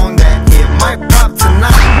going on that it might pop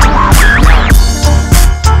tonight.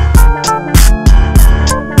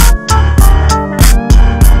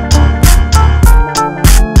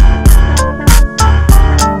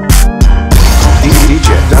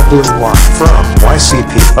 DJ WY from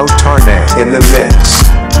YCP OtAnE in the mix.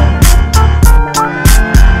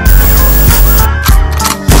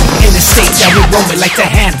 State that we roam, we like to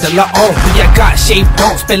handle our own. We got shaved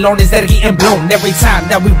bones, pelones that are getting blown. Every time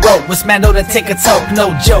that we roll, it's mano to take a toke.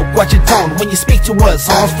 No joke, watch your tone when you speak to us.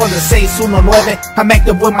 Songs from the 619. I'm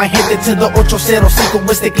active with my gente to the 805.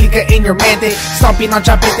 With the clicker in your mente. Stomping on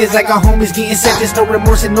chapetes like our homies getting sentenced. No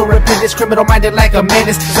remorse and no repentance. Criminal minded like a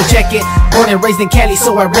menace. So check it. Born and raised in Cali,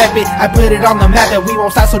 so I rep it. I put it on the map that we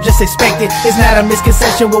won't stop, so just expect it. It's not a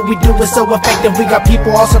misconception, what we do is so effective. We got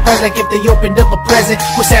people all surprised like if they opened up a present.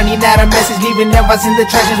 We're sounding out a message, leaving us in the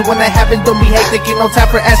trenches. When that happens, don't be hectic, ain't no time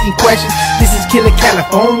for asking questions. This is Killer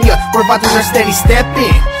California, where vatos are steady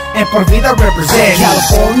stepping, and por vida represent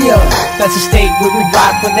California. That's a state where we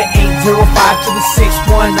ride from the 805 to the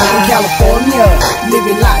 619. In California,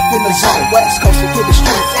 living life in the zone, west coast to the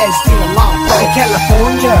streets and stealing long play. In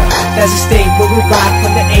California, that's a state where we ride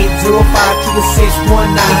from the 805 to the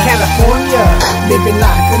 619. In California, living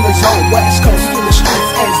life in the zone, west coast to the streets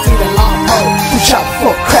and stealing long play. We chop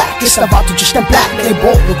for crack, it's about to just a black. They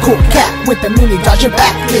bolt the cool cat with the mini dodger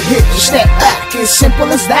back. Get hit, just step back, it's simple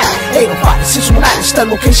as that. 805 to 619, it's the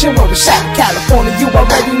location where it's at. California, you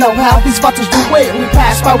already know how these vatos do it. We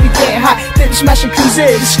pass by, we get high, they be smashing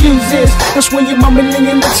cruises. Excuses, that's when you're mumbling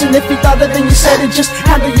and mixing. If you thought that then you said it, just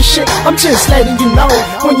handle your shit. I'm just letting you know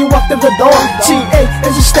when you walk through the door. TA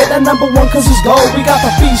is a state that #1 cause it's gold. We got the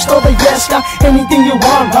beast, or the yes, got anything you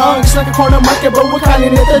want, It's like a corner market, but we're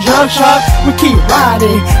calling it the junk shop. We keep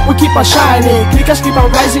riding, we keep on shining. Clickers keep on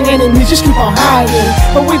rising, enemies just keep on hiding.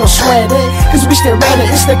 But we don't sweat it, cause we still ready.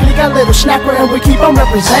 It's the click, a little snapper, and we keep on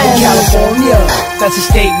representing. California, that's a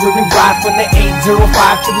state where we ride from the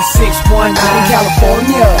 805 to the 619. In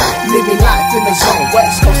California, living life in the zone,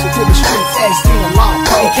 west coast to the streets and stealing long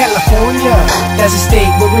play. In California, that's a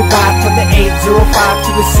state where we ride from the 805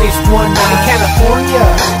 to the 619. In California,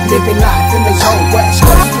 living life in the zone, west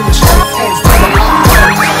coast to the streets and stealing long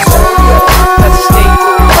play. California, that's a state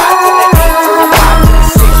where we ride from the 805 to the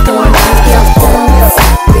 619. In California, living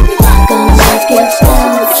life in the zone, west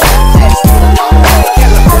coast to the streets and stealing long play.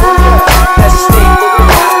 California, that's a state where we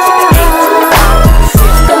ride from the 805 to the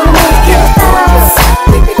 619. California,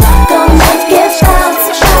 living life in the zone,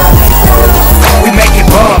 west coast to the streets. We make it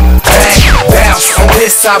bump, bang, bounce. On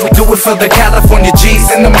this side, we do it for the California G's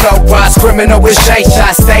and them low rides. Criminal with shake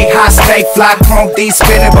shots, stay high, stay fly. Chrome D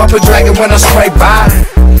spinning, bumper dragging when I straight by.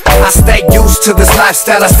 I stay used to this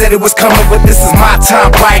lifestyle. I said it was coming, but this is my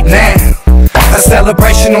time right now. A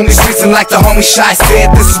celebration on these streets, and like the homie Shy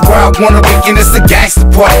said, this is where I wanna begin. It's a gangster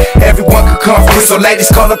party, everyone can come free. So ladies,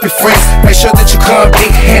 call up your friends, make sure that you come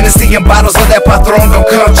deep. Hennessy and bottles of that Patron don't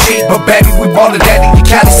come cheap. But baby, we ballin' that in your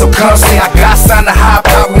Cali, so come see. I got signed to high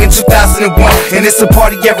power in 2001, and it's a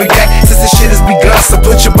party every day since this shit has begun. So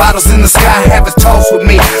put your bottles in the sky, have a toast with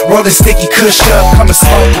me. Roll the sticky kush up, come and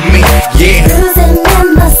smoke with me, yeah. Cruising in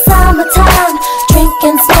the summertime,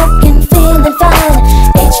 drinking, smoking, feeling fine.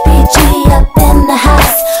 HPG up in the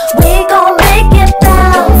house, we gon' make it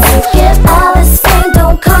down. All this fame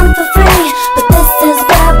don't come for free, but this is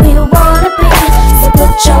where we wanna be. So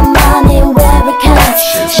put your money where it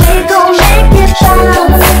counts, we gon' make it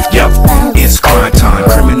down. Yup, it's crime time,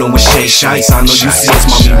 criminal with Shay Shice. I know you see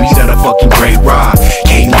us, mommy, we got a fucking great ride.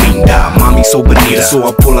 Can't linda, mommy so bonita, so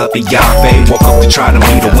I pull out the Yave. Walk up to try to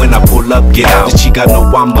meet her, when I pull up, get out. She got no,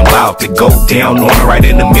 I'm about to go down on her right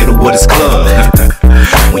in the middle of this club.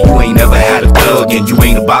 When you ain't never had a thug, and you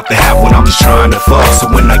ain't about to have one, I'm just trying to fuck. So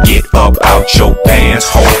when I get up out your pants,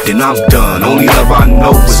 then I'm done. Only love I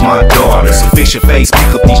know is my daughter. So fix your face,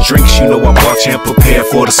 pick up these drinks, you know I bought you, and prepare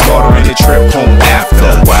for the slaughter and the trip home after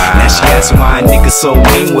a while. Now she asking why a nigga so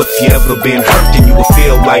mean. If you ever been hurt, then you will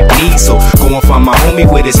feel like me. So go and find my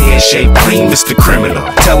homie with his head shaped clean, Mr. Criminal.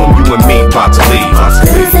 Tell him you and me about to leave.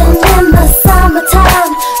 Cruising in the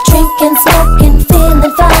summertime, drinking, smoking,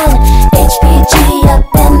 feeling fine. HPG up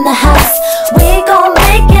in the house, we gon'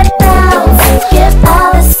 make it down.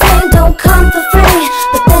 All this fame don't come for free,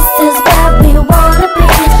 but this is where we wanna be.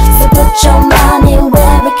 So put your mind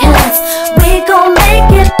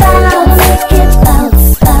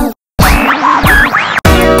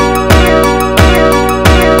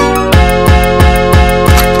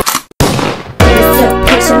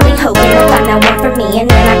me, and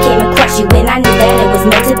then I came across you, and I knew that it was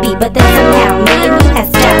meant to be. But then somehow me and you had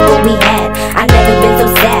stopped what we had. I never been so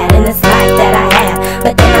sad in this life that I have.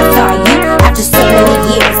 But then I saw you after so many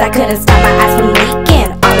years. I couldn't stop my eyes from leaking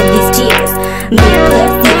all of these tears. Me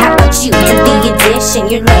plus you, how about you? Do the addition.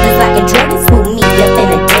 Your love is like a drug that swoop me up in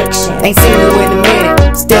addiction. Ain't seen you in a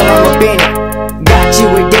minute, still I'm up in it. Got you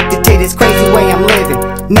addicted to this crazy way I'm living.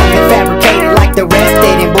 Nothing fabricated like the rest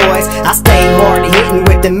of them boys. I stay hard hitting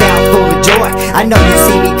with the mouth full of joy. I know you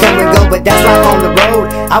see me come and go, but that's life on the road.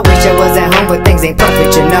 I wish I was at home, but things ain't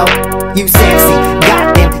perfect, you know. You sexy,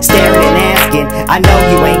 got them staring and asking. I know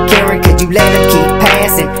you ain't caring, cause you let them keep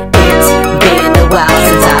passing. It's been a while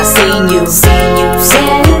since I've seen you. Send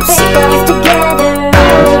papers together.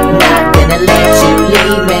 I'm not gonna let you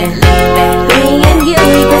leave me. Me and you,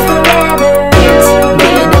 we been forever. It's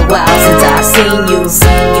been a while since I've seen you.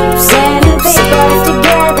 Send papers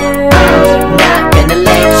together. I'm not gonna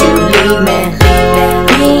let you leave me.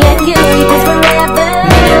 Me and you, we been forever.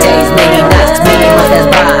 Many days, many nights, many months has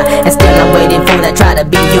by, and still I'm waiting for that try to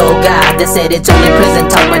be your guy. They said it's only prison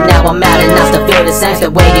talk, but now I'm out and I still feel the same.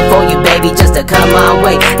 Still waiting for you, baby, just to come my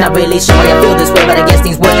way. Not really sure I feel this way, but I guess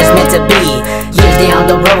things were just meant to be. Years down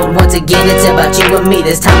the road, once again it's about you and me.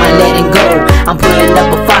 This time I letting go, I'm putting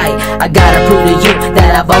up a fight. I gotta prove to you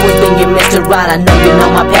that I've always been your Mr. Right. I know you know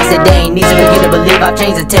my past, it ain't easy for you to believe I've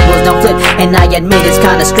changed. The tables don't flip, and I admit it's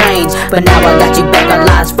kinda strange, but now I got you back, our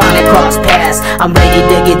lives finally cross paths. I'm ready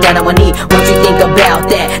to get down on my knee, what you think about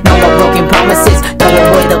that? No more broken promises, throw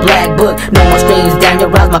away the black book. No more strings down your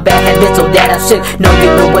eyes, my bad habits so that I should know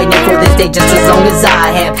you've been waiting for this day just as long as I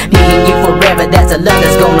have. Me and you forever, that's a love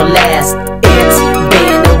that's gonna last. It's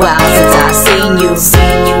been a while since I've seen you.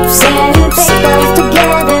 Send papers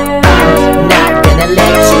together. I'm not gonna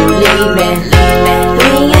let you leave me.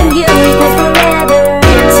 Me and you, we been forever.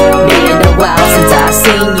 It's been a while since I've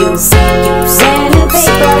seen you. Send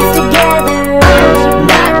papers together. I'm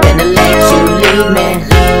not gonna let you leave me.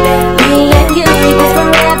 Me and you, we been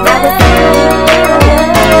forever.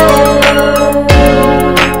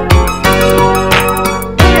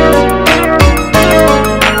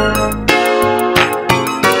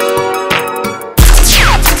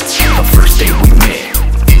 The first day we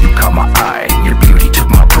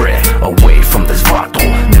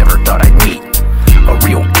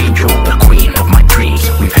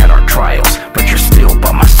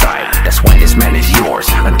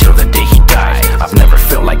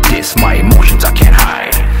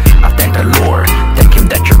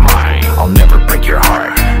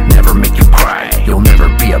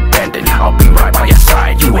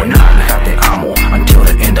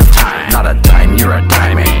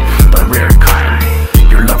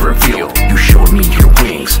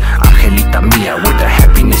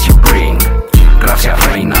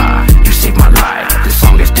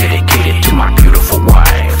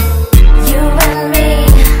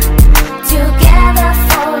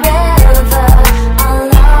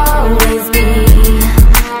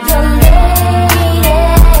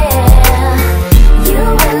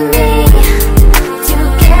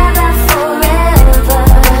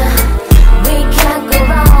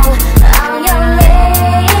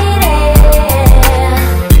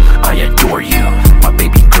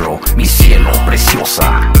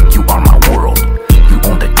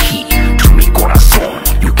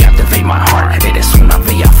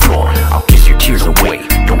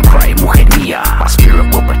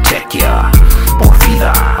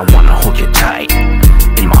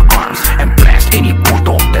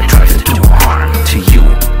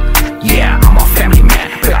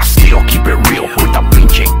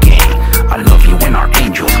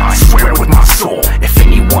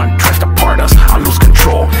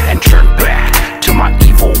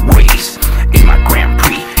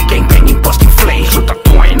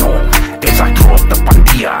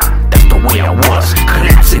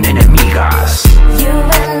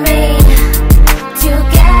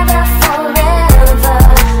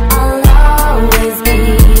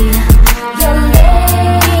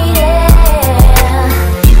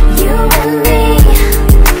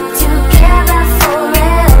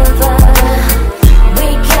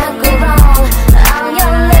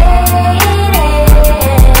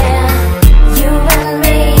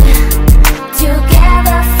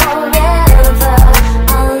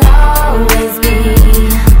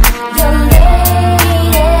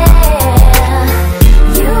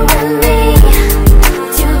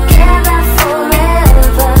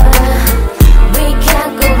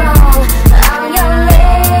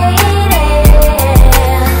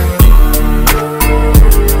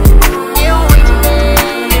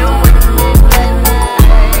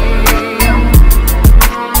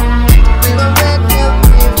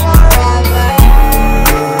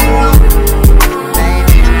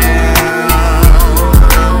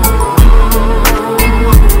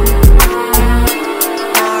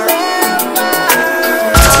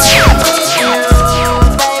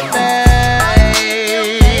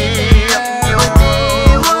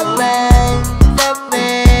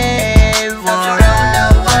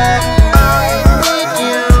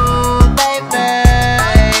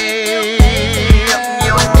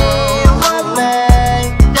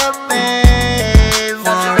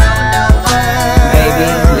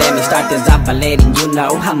by letting you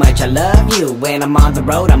know how much I love you. When I'm on the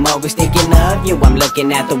road, I'm always thinking of you. I'm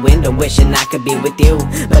looking out the window, wishing I could be with you.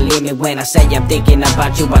 Believe me when I say I'm thinking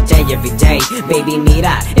about you all day, every day. Baby,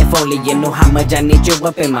 mira, if only you knew how much I need you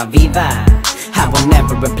up in my vida. I will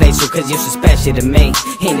never replace you cause you're so special to me.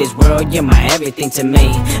 In this world, you're my everything to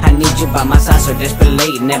me. I need you by my side so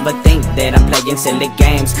desperately. Never think that I'm playing silly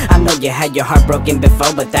games. I know you had your heart broken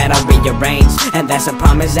before, but that I'll rearrange. And that's a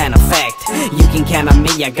promise and a fact. You can count on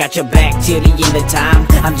me, I got your back till the end of time.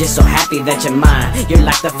 I'm just so happy that you're mine. You're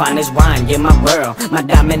like the finest wine, you're my world, my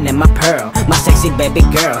diamond and my pearl, my sexy baby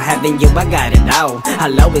girl. Having you, I got it all.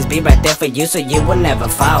 I'll always be right there for you so you will never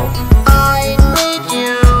fall. I need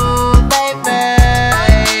you.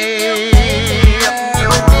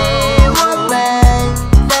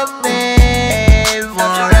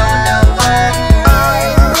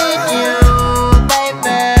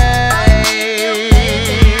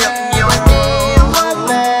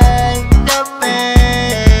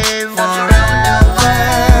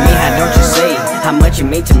 You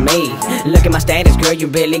mean to me. Look at my status, girl, you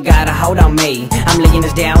really got a hold on me. I'm laying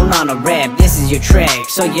this down on a rap, this is your track,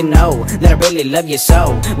 so you know that I really love you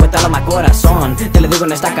so. With all of my corazón, te lo digo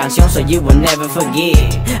en esta canción so you will never forget.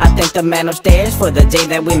 I thank the man upstairs for the day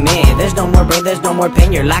that we met. There's no more rain, there's no more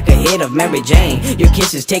pain, you're like a hit of Mary Jane. Your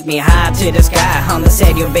kisses take me high to the sky. On the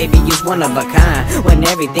set, your baby, you're one of a kind. When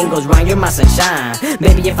everything goes wrong, you're my sunshine.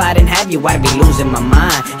 Baby, if I didn't have you, I'd be losing my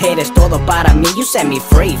mind. Hey, es todo para mí, you set me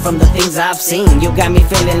free from the things I've seen. You got me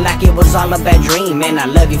feeling like it was all a bad dream, and I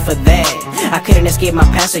love you for that. I couldn't escape my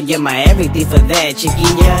past, so you're my everything for that,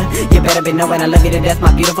 chiquilla. You better be knowing I love you to death,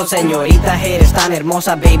 my beautiful señorita. Eres tan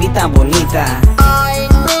hermosa, baby, tan bonita. I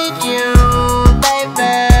need you,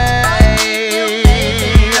 baby.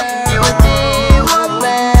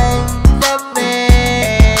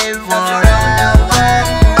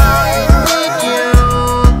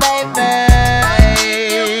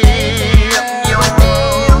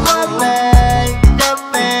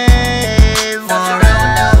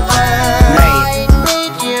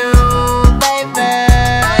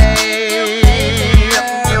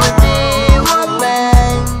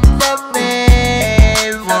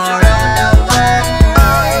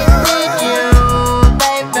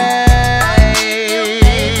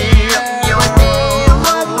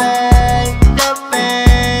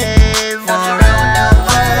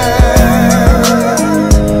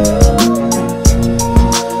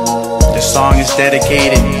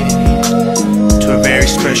 Dedicated to a very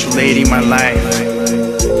special lady in my life.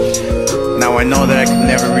 Now I know that I can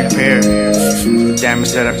never repair the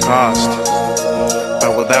damage that I've caused,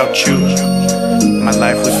 but without you, my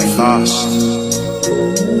life would be lost.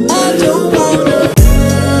 I don't wanna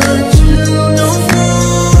hurt you no more,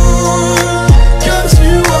 'cause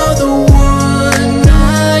you are the one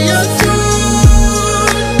I adore.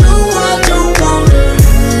 No, I don't wanna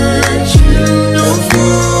hurt you no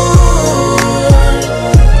more.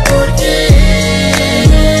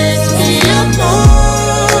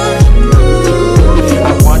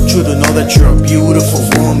 You to know that you're a beautiful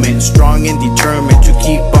woman, strong and determined to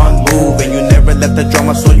keep on moving. You never let the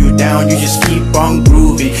drama slow you down, you just keep on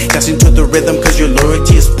grooving, dancing to the rhythm cause your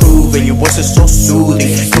loyalty is proven. Your voice is so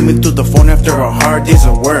soothing, coming through the phone after a hard day's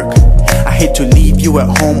of work. I hate to leave you at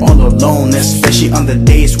home all alone, especially on the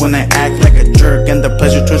days when I act like a jerk, and the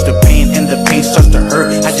pleasure turns to pain and the pain starts to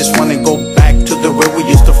hurt. I just wanna go back to the way we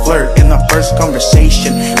used to flirt. In our first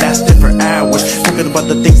conversation lasted for hours, talking about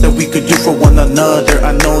the things that we could do for one another.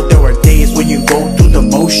 I know there were days when you go through the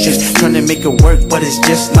motions, trying to make it work, but it's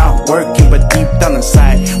just not working. But deep down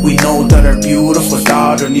inside, we know that our beautiful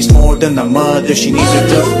daughter needs more than a mother, she needs a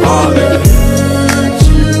good father.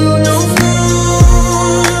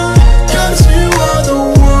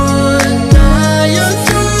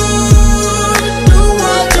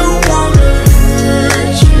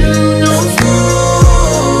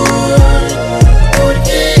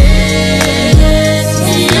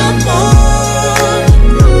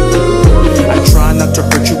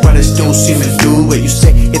 You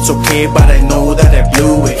say it's okay, but I know that I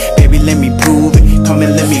blew it. Baby, let me prove it. Come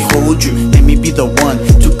and let me hold you. Let me be the one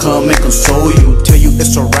to come and console you. Tell you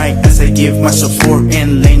it's alright as I give my support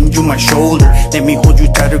and lend you my shoulder. Let me hold you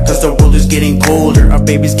tighter cause the world is getting colder. Our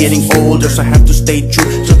baby's getting older, so I have to stay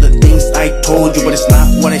true to the things I told you. But it's not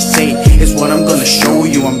what I say, it's what I'm gonna show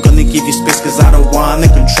you. I'm gonna give you space cause I don't wanna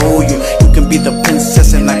control you. You can be the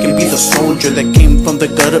princess and I can be the soldier that came from the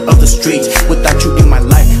gutter of the streets. Without you in my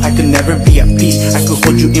life, I could never be at peace. I could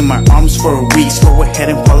hold you in my arms for a week. Go ahead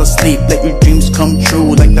and fall asleep, let your dreams come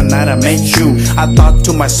true. Like the night I met you, I thought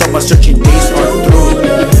to myself, my searching days are through.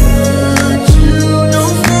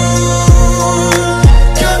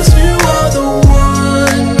 Cause you are the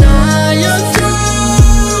one I adore.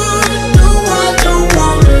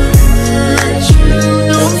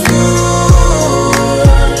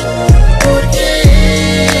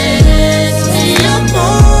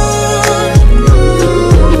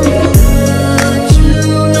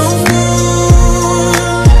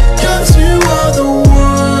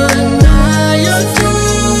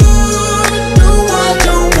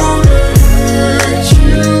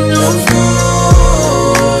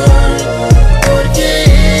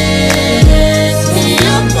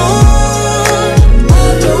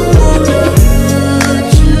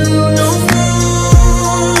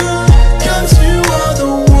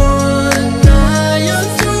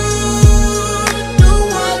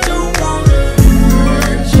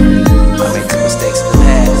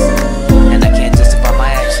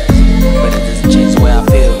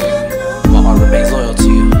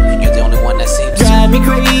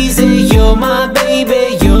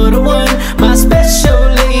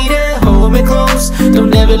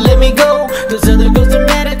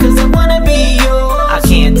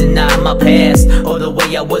 past or the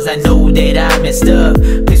way I was, I know that I messed up.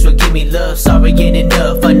 Please forgive me, love, sorry ain't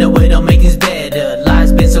enough. I know it don't make things better.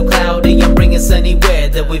 Life's been so cloudy, I'm bringing sunny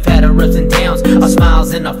weather. We've had our ups and downs, our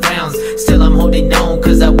smiles and our frowns. Still I'm holding on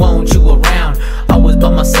cause I want you around. Always by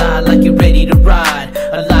my side like you're ready to ride.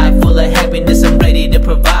 A life full of happiness, I'm ready to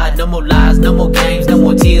provide. No more lies, no more games, no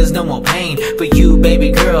more tears, no more pain. For you,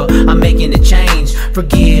 baby girl, I'm making a change.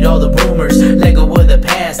 Forget all the rumors, let go of the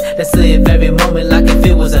past. Let's live every moment like if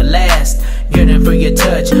it was a last. Yearning for your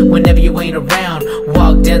touch whenever you ain't around.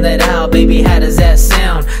 Walk down that aisle, baby, how does that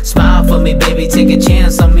sound? Smile for me, baby, take a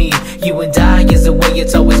chance on me. You and I is the way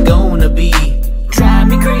it's always gonna be. Drive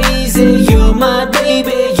me crazy, you're my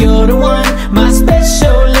baby, you're the one, my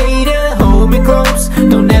special lady. Hold me close,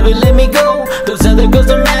 don't ever let me go. Those other girls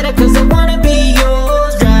don't matter cause I wanna be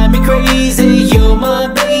yours. Drive me crazy, you're my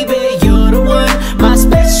baby, you're the one, my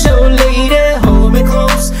special lady. Hold me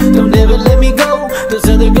close, don't ever let me go. Those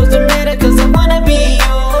other girls don't matter cause I wanna be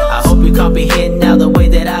yours. I hope you comprehend now the way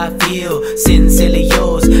that I feel. Sincerely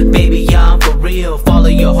yours, baby, I'm for real. Follow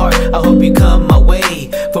your heart, I hope you come my way.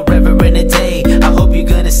 Forever and a day, I hope you're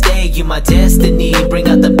gonna stay. You're my destiny, bring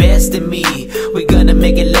out the best in me. We're gonna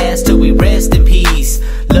make it last till we rest in peace.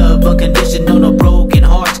 Love unconditional, no broken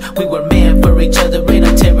hearts. We were meant for each other, ain't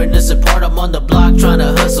no tearing us apart. I'm on the block trying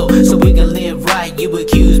to hustle so we can live right. You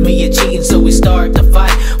accuse me of cheating, so we start to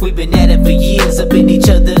fight. We've been at it for years, up in each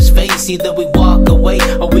other's face. Either we walk away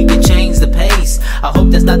or we can change the pace. I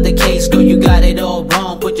hope that's not the case, girl, you got it all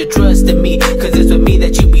wrong. Put your trust in me, cause it's with me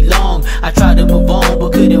that you belong. I tried to move on,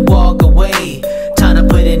 but couldn't walk away. Time to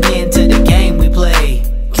put an end to the game we play.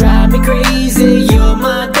 Drive me crazy, you're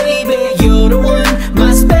my baby, you're the one,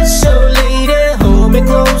 my special lady. Hold me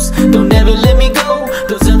close, don't ever let me go.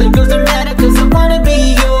 Those other girls don't matter cause I wanna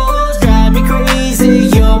be yours. Drive me crazy,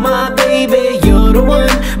 you're my baby, you're the one,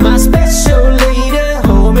 my special lady.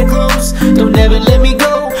 Hold me close, don't ever let me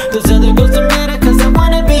go. Those other girls don't matter cause I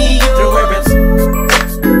wanna be yours.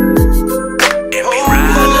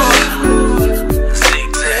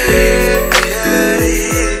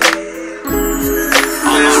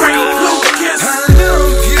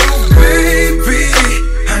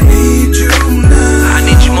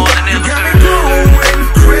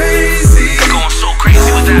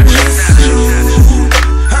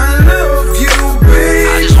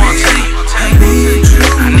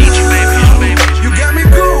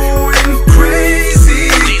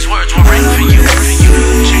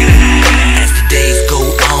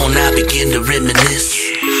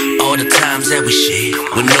 That we shared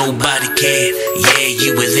when nobody cared. Yeah,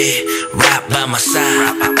 you were there, right by my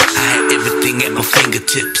side. I had everything at my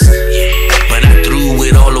fingertips, but I threw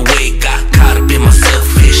it all away. Got caught up in my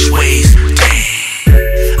selfish ways.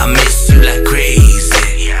 Damn, I miss you like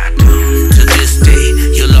crazy. To this day,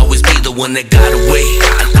 you'll always be the one that got away.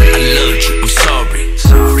 I loved you, I'm sorry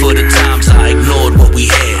for the times I ignored what we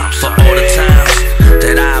had, for all the times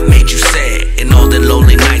that I made you sad, and all the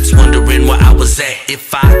lonely nights wondering where I was at.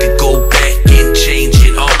 If I could go back and change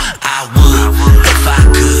it all, I would, if I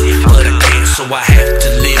could, but I can't, so I have to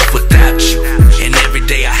live without you. And every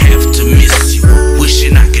day I have to miss you,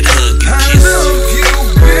 wishing I could hug and kiss you. I love you,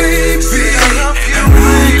 baby, I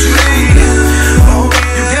need you now.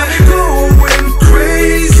 You got me going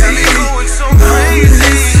crazy, got me going so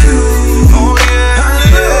crazy. Oh yeah, I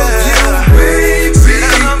love you, baby,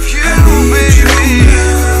 I love you, I need you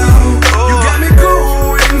now. You got me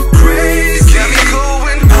going crazy, got me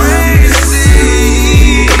going crazy.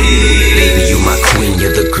 Baby, you my queen,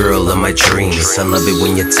 you're the girl of my dreams. I love it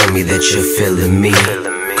when you tell me that you're feeling me.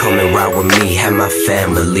 Come and ride with me, have my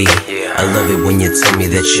family. I love it when you tell me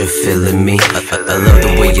that you're feeling me. I love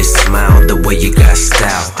the way you smile, the way you got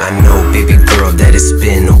style. I know, baby girl, that it's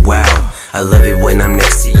been a while. I love it when I'm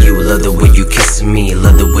next to you. Love the way you kiss me,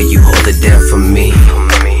 love the way you hold it down for me.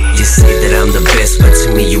 You say that I'm the best, but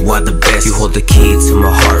to me you are the best. You hold the key to my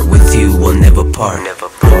heart, with you we'll never part.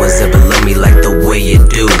 No one's ever loved me like the way you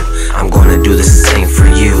do. I'm gonna do the same for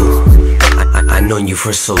you. I've known you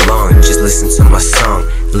for so long, just listen to my song.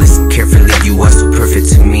 Listen carefully, you are so perfect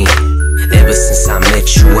to me. Ever since I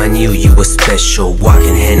met you, I knew you were special.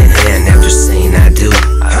 Walking hand in hand after saying I do.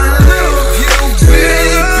 I love you,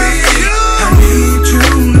 baby, I need you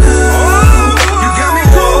now. You got me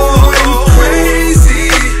going crazy,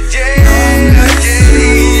 yeah,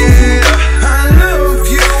 yeah. I love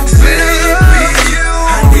you, baby,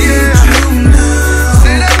 I need you now.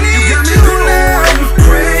 You got me going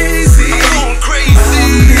crazy, I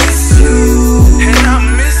miss you, and I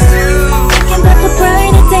miss you. Came back the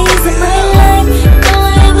brighter days of my life. All I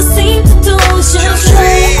ever seem to do is just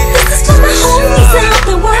try. This is for my homies out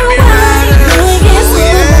the world.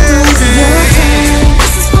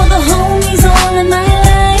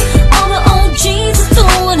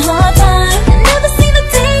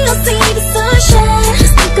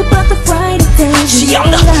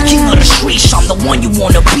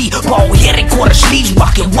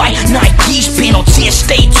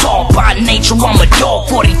 So I'm a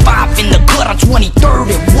dog, 45 in the gut on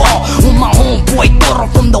 23rd and Wall. With my homeboy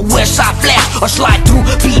Toro from the west side flash, or slide through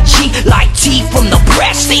BG like T from the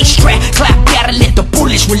brass stage strap. Clap that and let the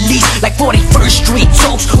bullets release like 41st Street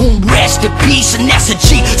toast. Rest in peace, and that's a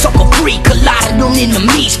G. Sucker free, collided on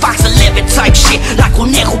enemies. Fox 11 type shit like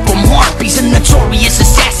Conejo from Harpies. A notorious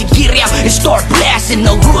assassin, get out and start blasting.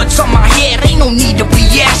 The hoods on my head, ain't no need to be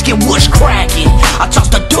asking what's cracking. I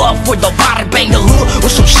toss the dub for the body, bang the hood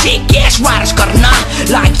with some sick ass riders, carnal.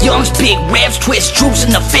 Like Young's big revs, twist troops in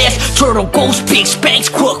the fest. Turtle Ghost, big spanks,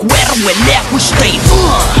 crook, weather with left, we stay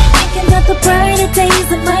Thinking about the brighter days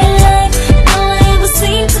of my life, and all I ever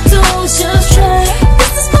seem to do is just try.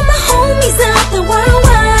 This is for my homies out there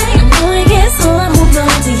worldwide. I know it gets hard, hold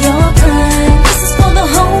on to your pride. This is for the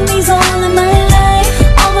homies all in my life,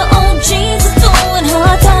 all the OGs are doing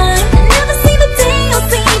hard time. I never see the day I'll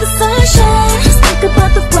see the sunshine. Just think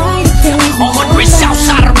about the brighter days. 100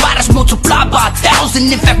 Southside riders multiplied by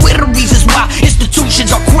 1,000. In fact, we're the reasons why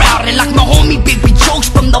institutions are crowded. Like my homie Big jokes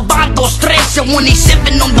from the Bandos 13 and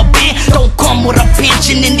 187 on the band. Don't come with a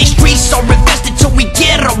pension, and these streets are invested till we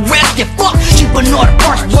get arrested. Fuck, CHICANO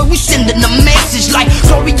parts, boy, we sending a message like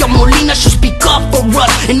Gloria Molina should speak up for us.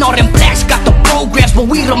 And all them blacks got the programs, but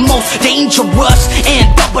we the most dangerous. And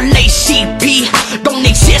AACP don't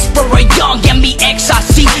exist for a young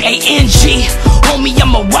MIXICANG. Homie,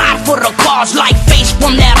 I'ma ride for the cause like Face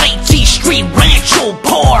from that 18th Street Rancho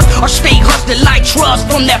Bar, or stay hustling like Trust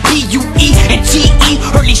from that PUE and TE.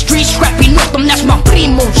 Early street scrapping up them, that's my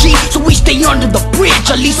primo G. So we stay under the bridge,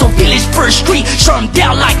 Aliso Village, First Street. Shut them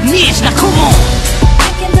down like Nids, now come on.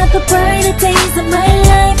 Thinking about the brighter days of my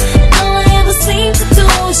life, and all I ever seem to do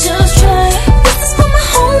is just try. This is for my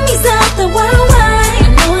homies out there worldwide.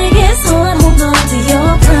 I know it gets hard, hold on to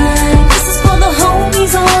your pride. This is for the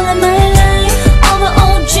homies all in my life, all the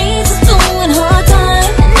OGs are doing hard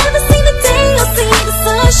time. I never see the day I'll see the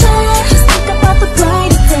sunshine. Just think about the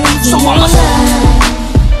brighter days So of my life.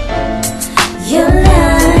 Your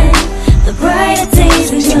life, the brighter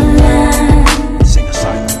days in your life. Sing a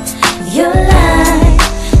song. Your life,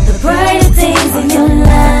 the brighter days in your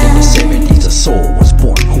life. In the 70s, a soul was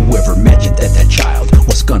born. Whoever imagined that that child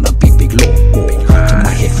was gonna be big loco. To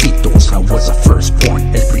my jefitos, I was a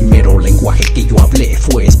firstborn. El primero lenguaje que yo hablé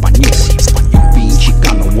fue español. And being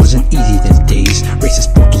Chicano wasn't easy them days.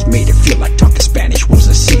 Racist portals made it feel like talking Spanish was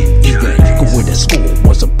a sin. Even going to school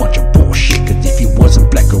was a bunch of bullshit. Cause if you wasn't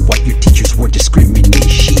black or white, your teachers were discriminating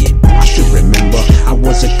shit. I still remember I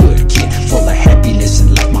was a good kid, full of happiness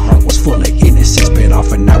and life. My heart was full of innocence, but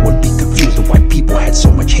often I would be confused of why people had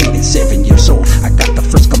so much hate. At 7 years old, I got the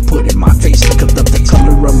first gun put in my face. Because of the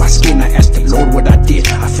color of my skin, I asked the Lord what I did.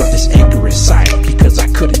 I felt this anger inside because I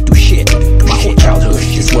couldn't do shit. My whole childhood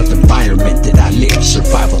just was the environment that I lived.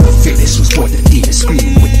 Survival of the fittest was what the demons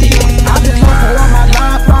screaming within. I've been local all my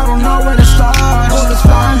life, I don't know where to start. Bullets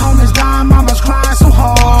flying, homies dying, mama's crying so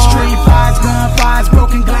hard. Street fights, gunfights,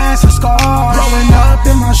 broken glass and scars. Growing up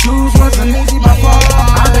in my shoes wasn't easy before.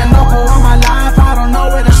 I've been local all my life, I don't know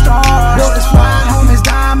where to start. Bullets flying, homies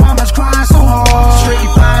dying, mama's crying so hard. Street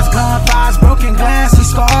fights, gunfights, broken glass and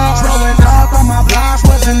scars. Growing up on my block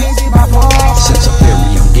wasn't easy before. Since a very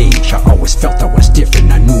young age, I always felt I was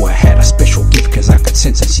different. I knew I had a special gift cause I could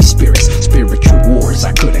sense and see spirits. Spiritual wars,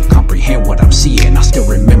 I couldn't comprehend what I'm seeing. I still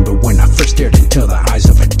remember when I first stared into the eyes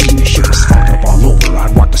of a demon. Shit was fucked up all over.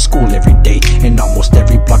 I'd walk to school every day, and almost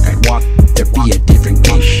every block I'd walk, there'd be a different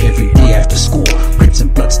gang. Every day after school, Crips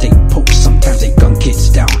and bloodstained posts. Sometimes they gun kids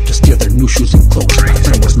down to steal their new shoes and clothes. My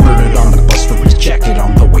friend was murdered on the bus for his jacket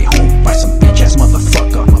on the way home by some bitch ass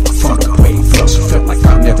motherfucker. From the praying flows, felt like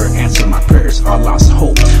I'd never answer my prayers. I lost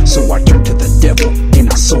hope, so I turned to the devil and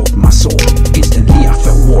I sold my soul. Instantly I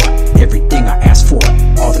felt war, everything I asked for.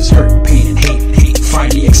 All this hurt, pain and hate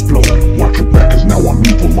finally exploded. Watch your back cause now I'm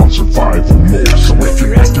evil on survival mode. So if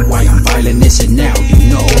you're asking why I'm violent, listen now,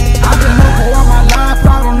 you know. I've been local all my life,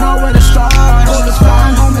 I don't know where to start. Bullets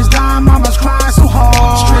flying, homies dying, mama's crying so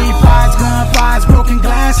hard. Street fights, gunfights, broken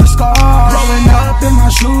glass and scars. Growing up in my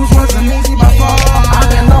shoes wasn't easy before. I've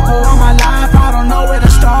been local all my life, I don't know where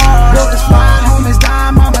to start. Bullets flying, homies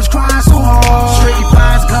dying, mama's crying so hard. Street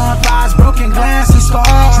fights, gunfights, broken glass and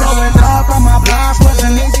scars. Growing up on my block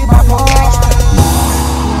wasn't easy before.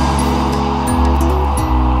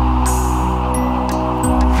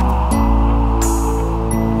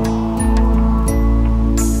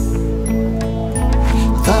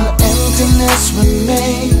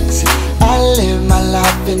 Remains. I live my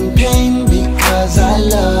life in pain because I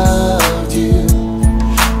loved you.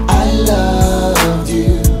 I loved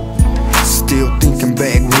you. Still thinking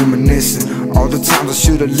back, reminiscing all the times I should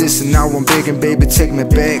should've listened. Now I'm begging, baby, take me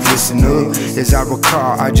back. Listen up, as I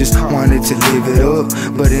recall, I just wanted to live it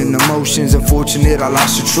up, but in emotions, unfortunate, I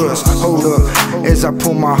lost your trust. Hold up, as I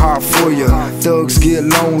pull my heart for you. Thugs get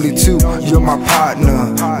lonely too, you're my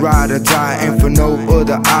partner. Ride or die, and for no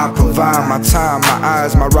other I provide my time, my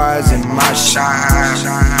eyes, my rise and my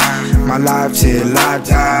shine. My life till I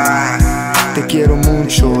die. Te quiero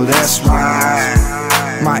mucho, that's right.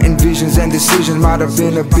 My envisions and decisions might have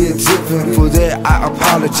been a bit different. For that I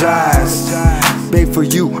apologize. Babe, for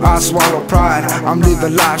you I swallow pride. I'm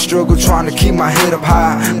living life, struggle trying to keep my head up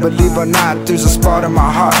high. Believe or not, there's a spot in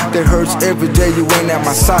my heart that hurts every day you ain't at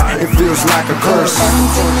my side. It feels like a curse.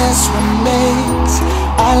 Emptiness remains.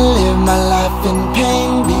 I live my life in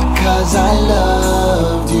pain because I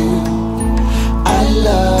loved you. I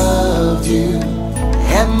loved you.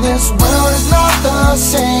 And this world is not the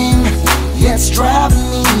same. It's driving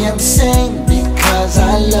me insane because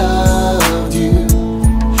I loved you.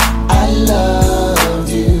 I loved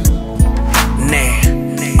you.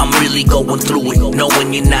 Nah, I'm really going through it,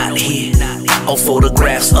 knowing you're not here. All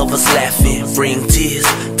photographs of us laughing bring tears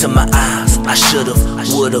to my eyes. I should've,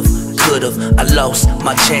 would've, could've. I lost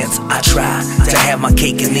my chance. I tried to have my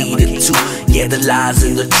cake and eat it too. Yeah, the lies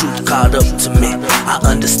and the truth caught up to me. I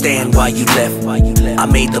understand why you left. I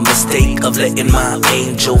made the mistake of letting my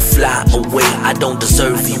angel fly away. I don't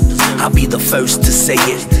deserve you, I'll be the first to say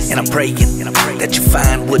it. And I'm praying that you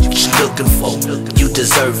find what you're looking for. You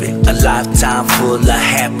deserve it, a lifetime full of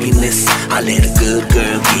happiness. I let a good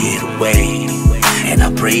girl get away, and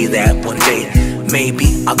I pray that one day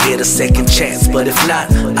maybe I'll get a second chance. But if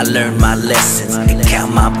not, I learn my lessons and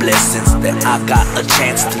count my blessings that I got a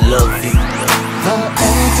chance to love you. The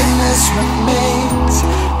emptiness remains.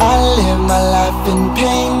 I live my life in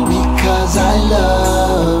pain because I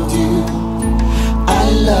loved you. I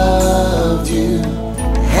loved you.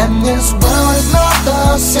 And this world is not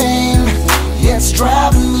the same. It's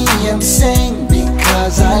driving me insane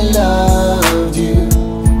because I loved you.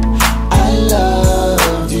 I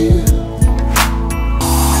loved you.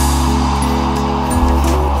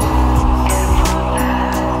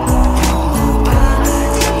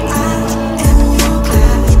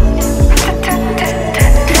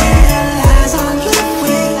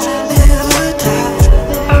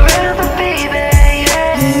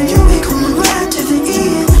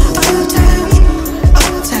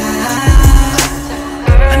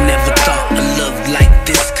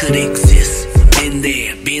 Exist. Been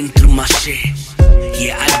there, been through my shit.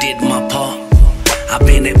 Yeah, I did my part. I've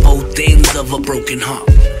been at both ends of a broken heart.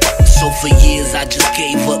 So for years I just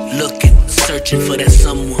gave up looking, searching for that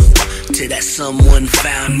someone, till that someone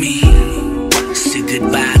found me. Said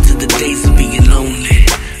goodbye to the days of being lonely.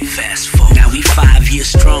 Fast forward, now we 5 years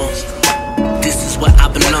strong. This is where I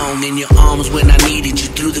belong, in your arms when I needed you,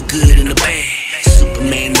 through the good and the bad.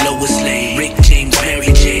 Superman, Lois Lane, Rick James,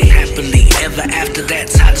 Mary Jane. Happily ever after,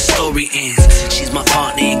 that's how the story ends. She's my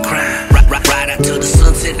partner in crime. Ride out till the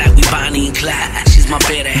sunset like we Bonnie and Clyde. She's my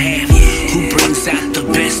better half, who brings out the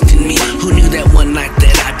best in me. Who knew that one night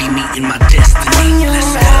that I'd be meeting my destiny?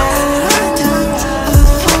 Let's go.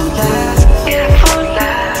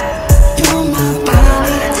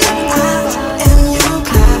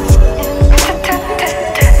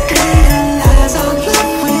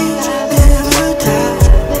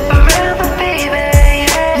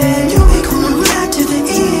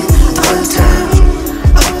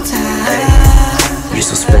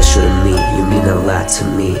 To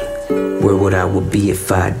me, where would I be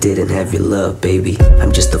if I didn't have your love, baby?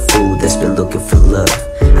 I'm just a fool that's been looking for love.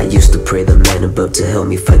 I used to pray the man above to help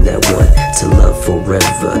me find that one, to love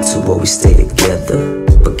forever, to always stay together.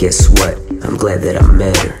 But guess what? I'm glad that I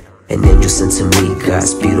met her. An angel sent to me,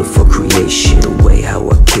 God's beautiful creation. The way how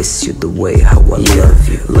I kiss you, the way how I love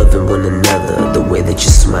you. Loving one another, the way that you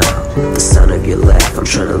smile, the sound of your laugh. I'm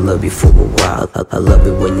trying to love you for a while. I love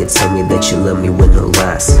it when you tell me that you love me with no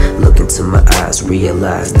lies. Look into my eyes,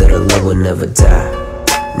 realize that our love will never die.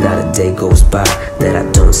 Not a day goes by that I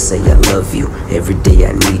don't say I love you. Every day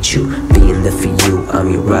I need you, being there for you. I'm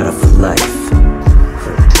your rider for life.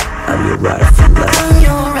 I'm your rider for life. I'm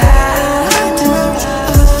your rider.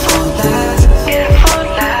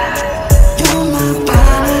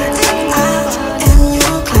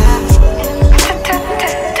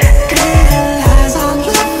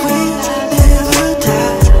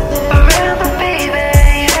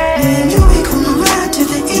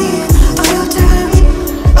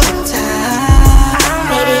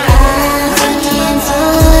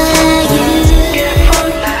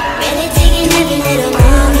 Really taking every little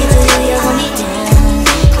wrong you do, you hold me down.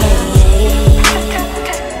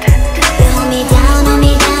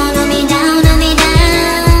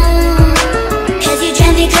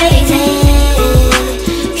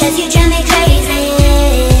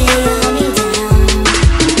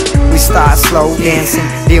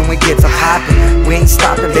 popping. We ain't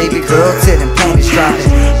stopping, baby girl, till them panties dropping.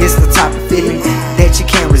 It's the type of feeling that you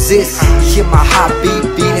can't resist. Hear my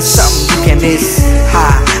heartbeat beating, something you can't miss.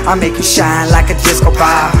 High, I make you shine like a disco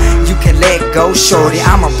ball. You can let go, shorty,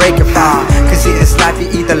 I'ma break your fall. Cause in this life you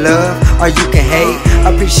either love or you can hate.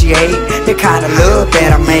 Appreciate the kind of love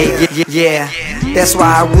that I made. Yeah, that's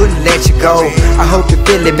why I wouldn't let you go. I hope you're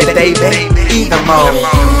feeling me, baby, even more.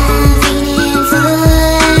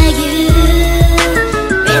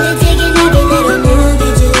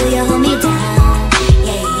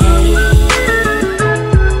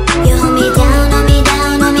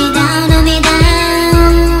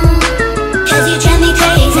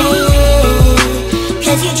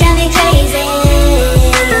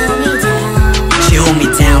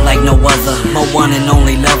 My one and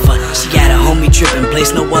only lover. She got a homie trippin',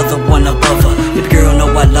 place no other one above her. Baby girl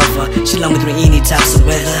know I love her. She love me through any types of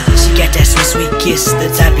weather. She got that sweet, sweet kiss,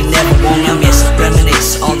 the type you never wanna miss.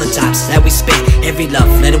 Reminisce all the times that we spent, every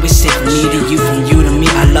love letter we sent from me to you, from you to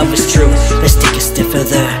me. Our love is true. Let's take a step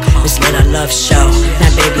further. Let's let our love show.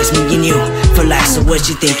 Now baby, it's me and you for life. So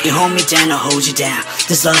what you think? You hold me down, I'll hold you down.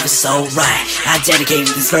 This love is so right. I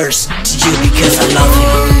dedicate this verse to you because I love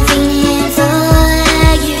you.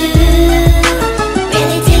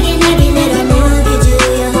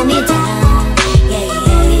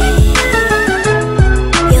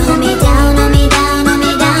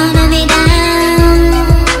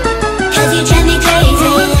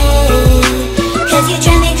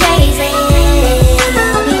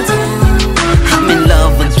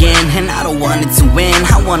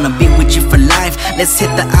 I wanna be with you for life. Let's hit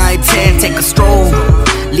the I-10, take a stroll.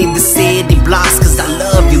 Leave the city blocks, cause I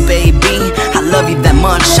love you, baby. I love you that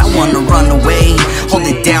much, I wanna run away. Hold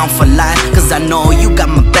it down for life, cause I know you got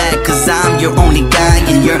my back. Cause I'm your only guy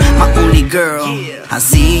and you're my only girl. I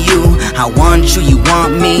see you, I want you, you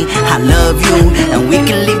want me. I love you, and we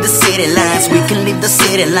can leave the city lights. We can leave the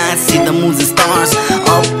city lights, see the moons and stars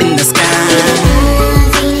up in the sky.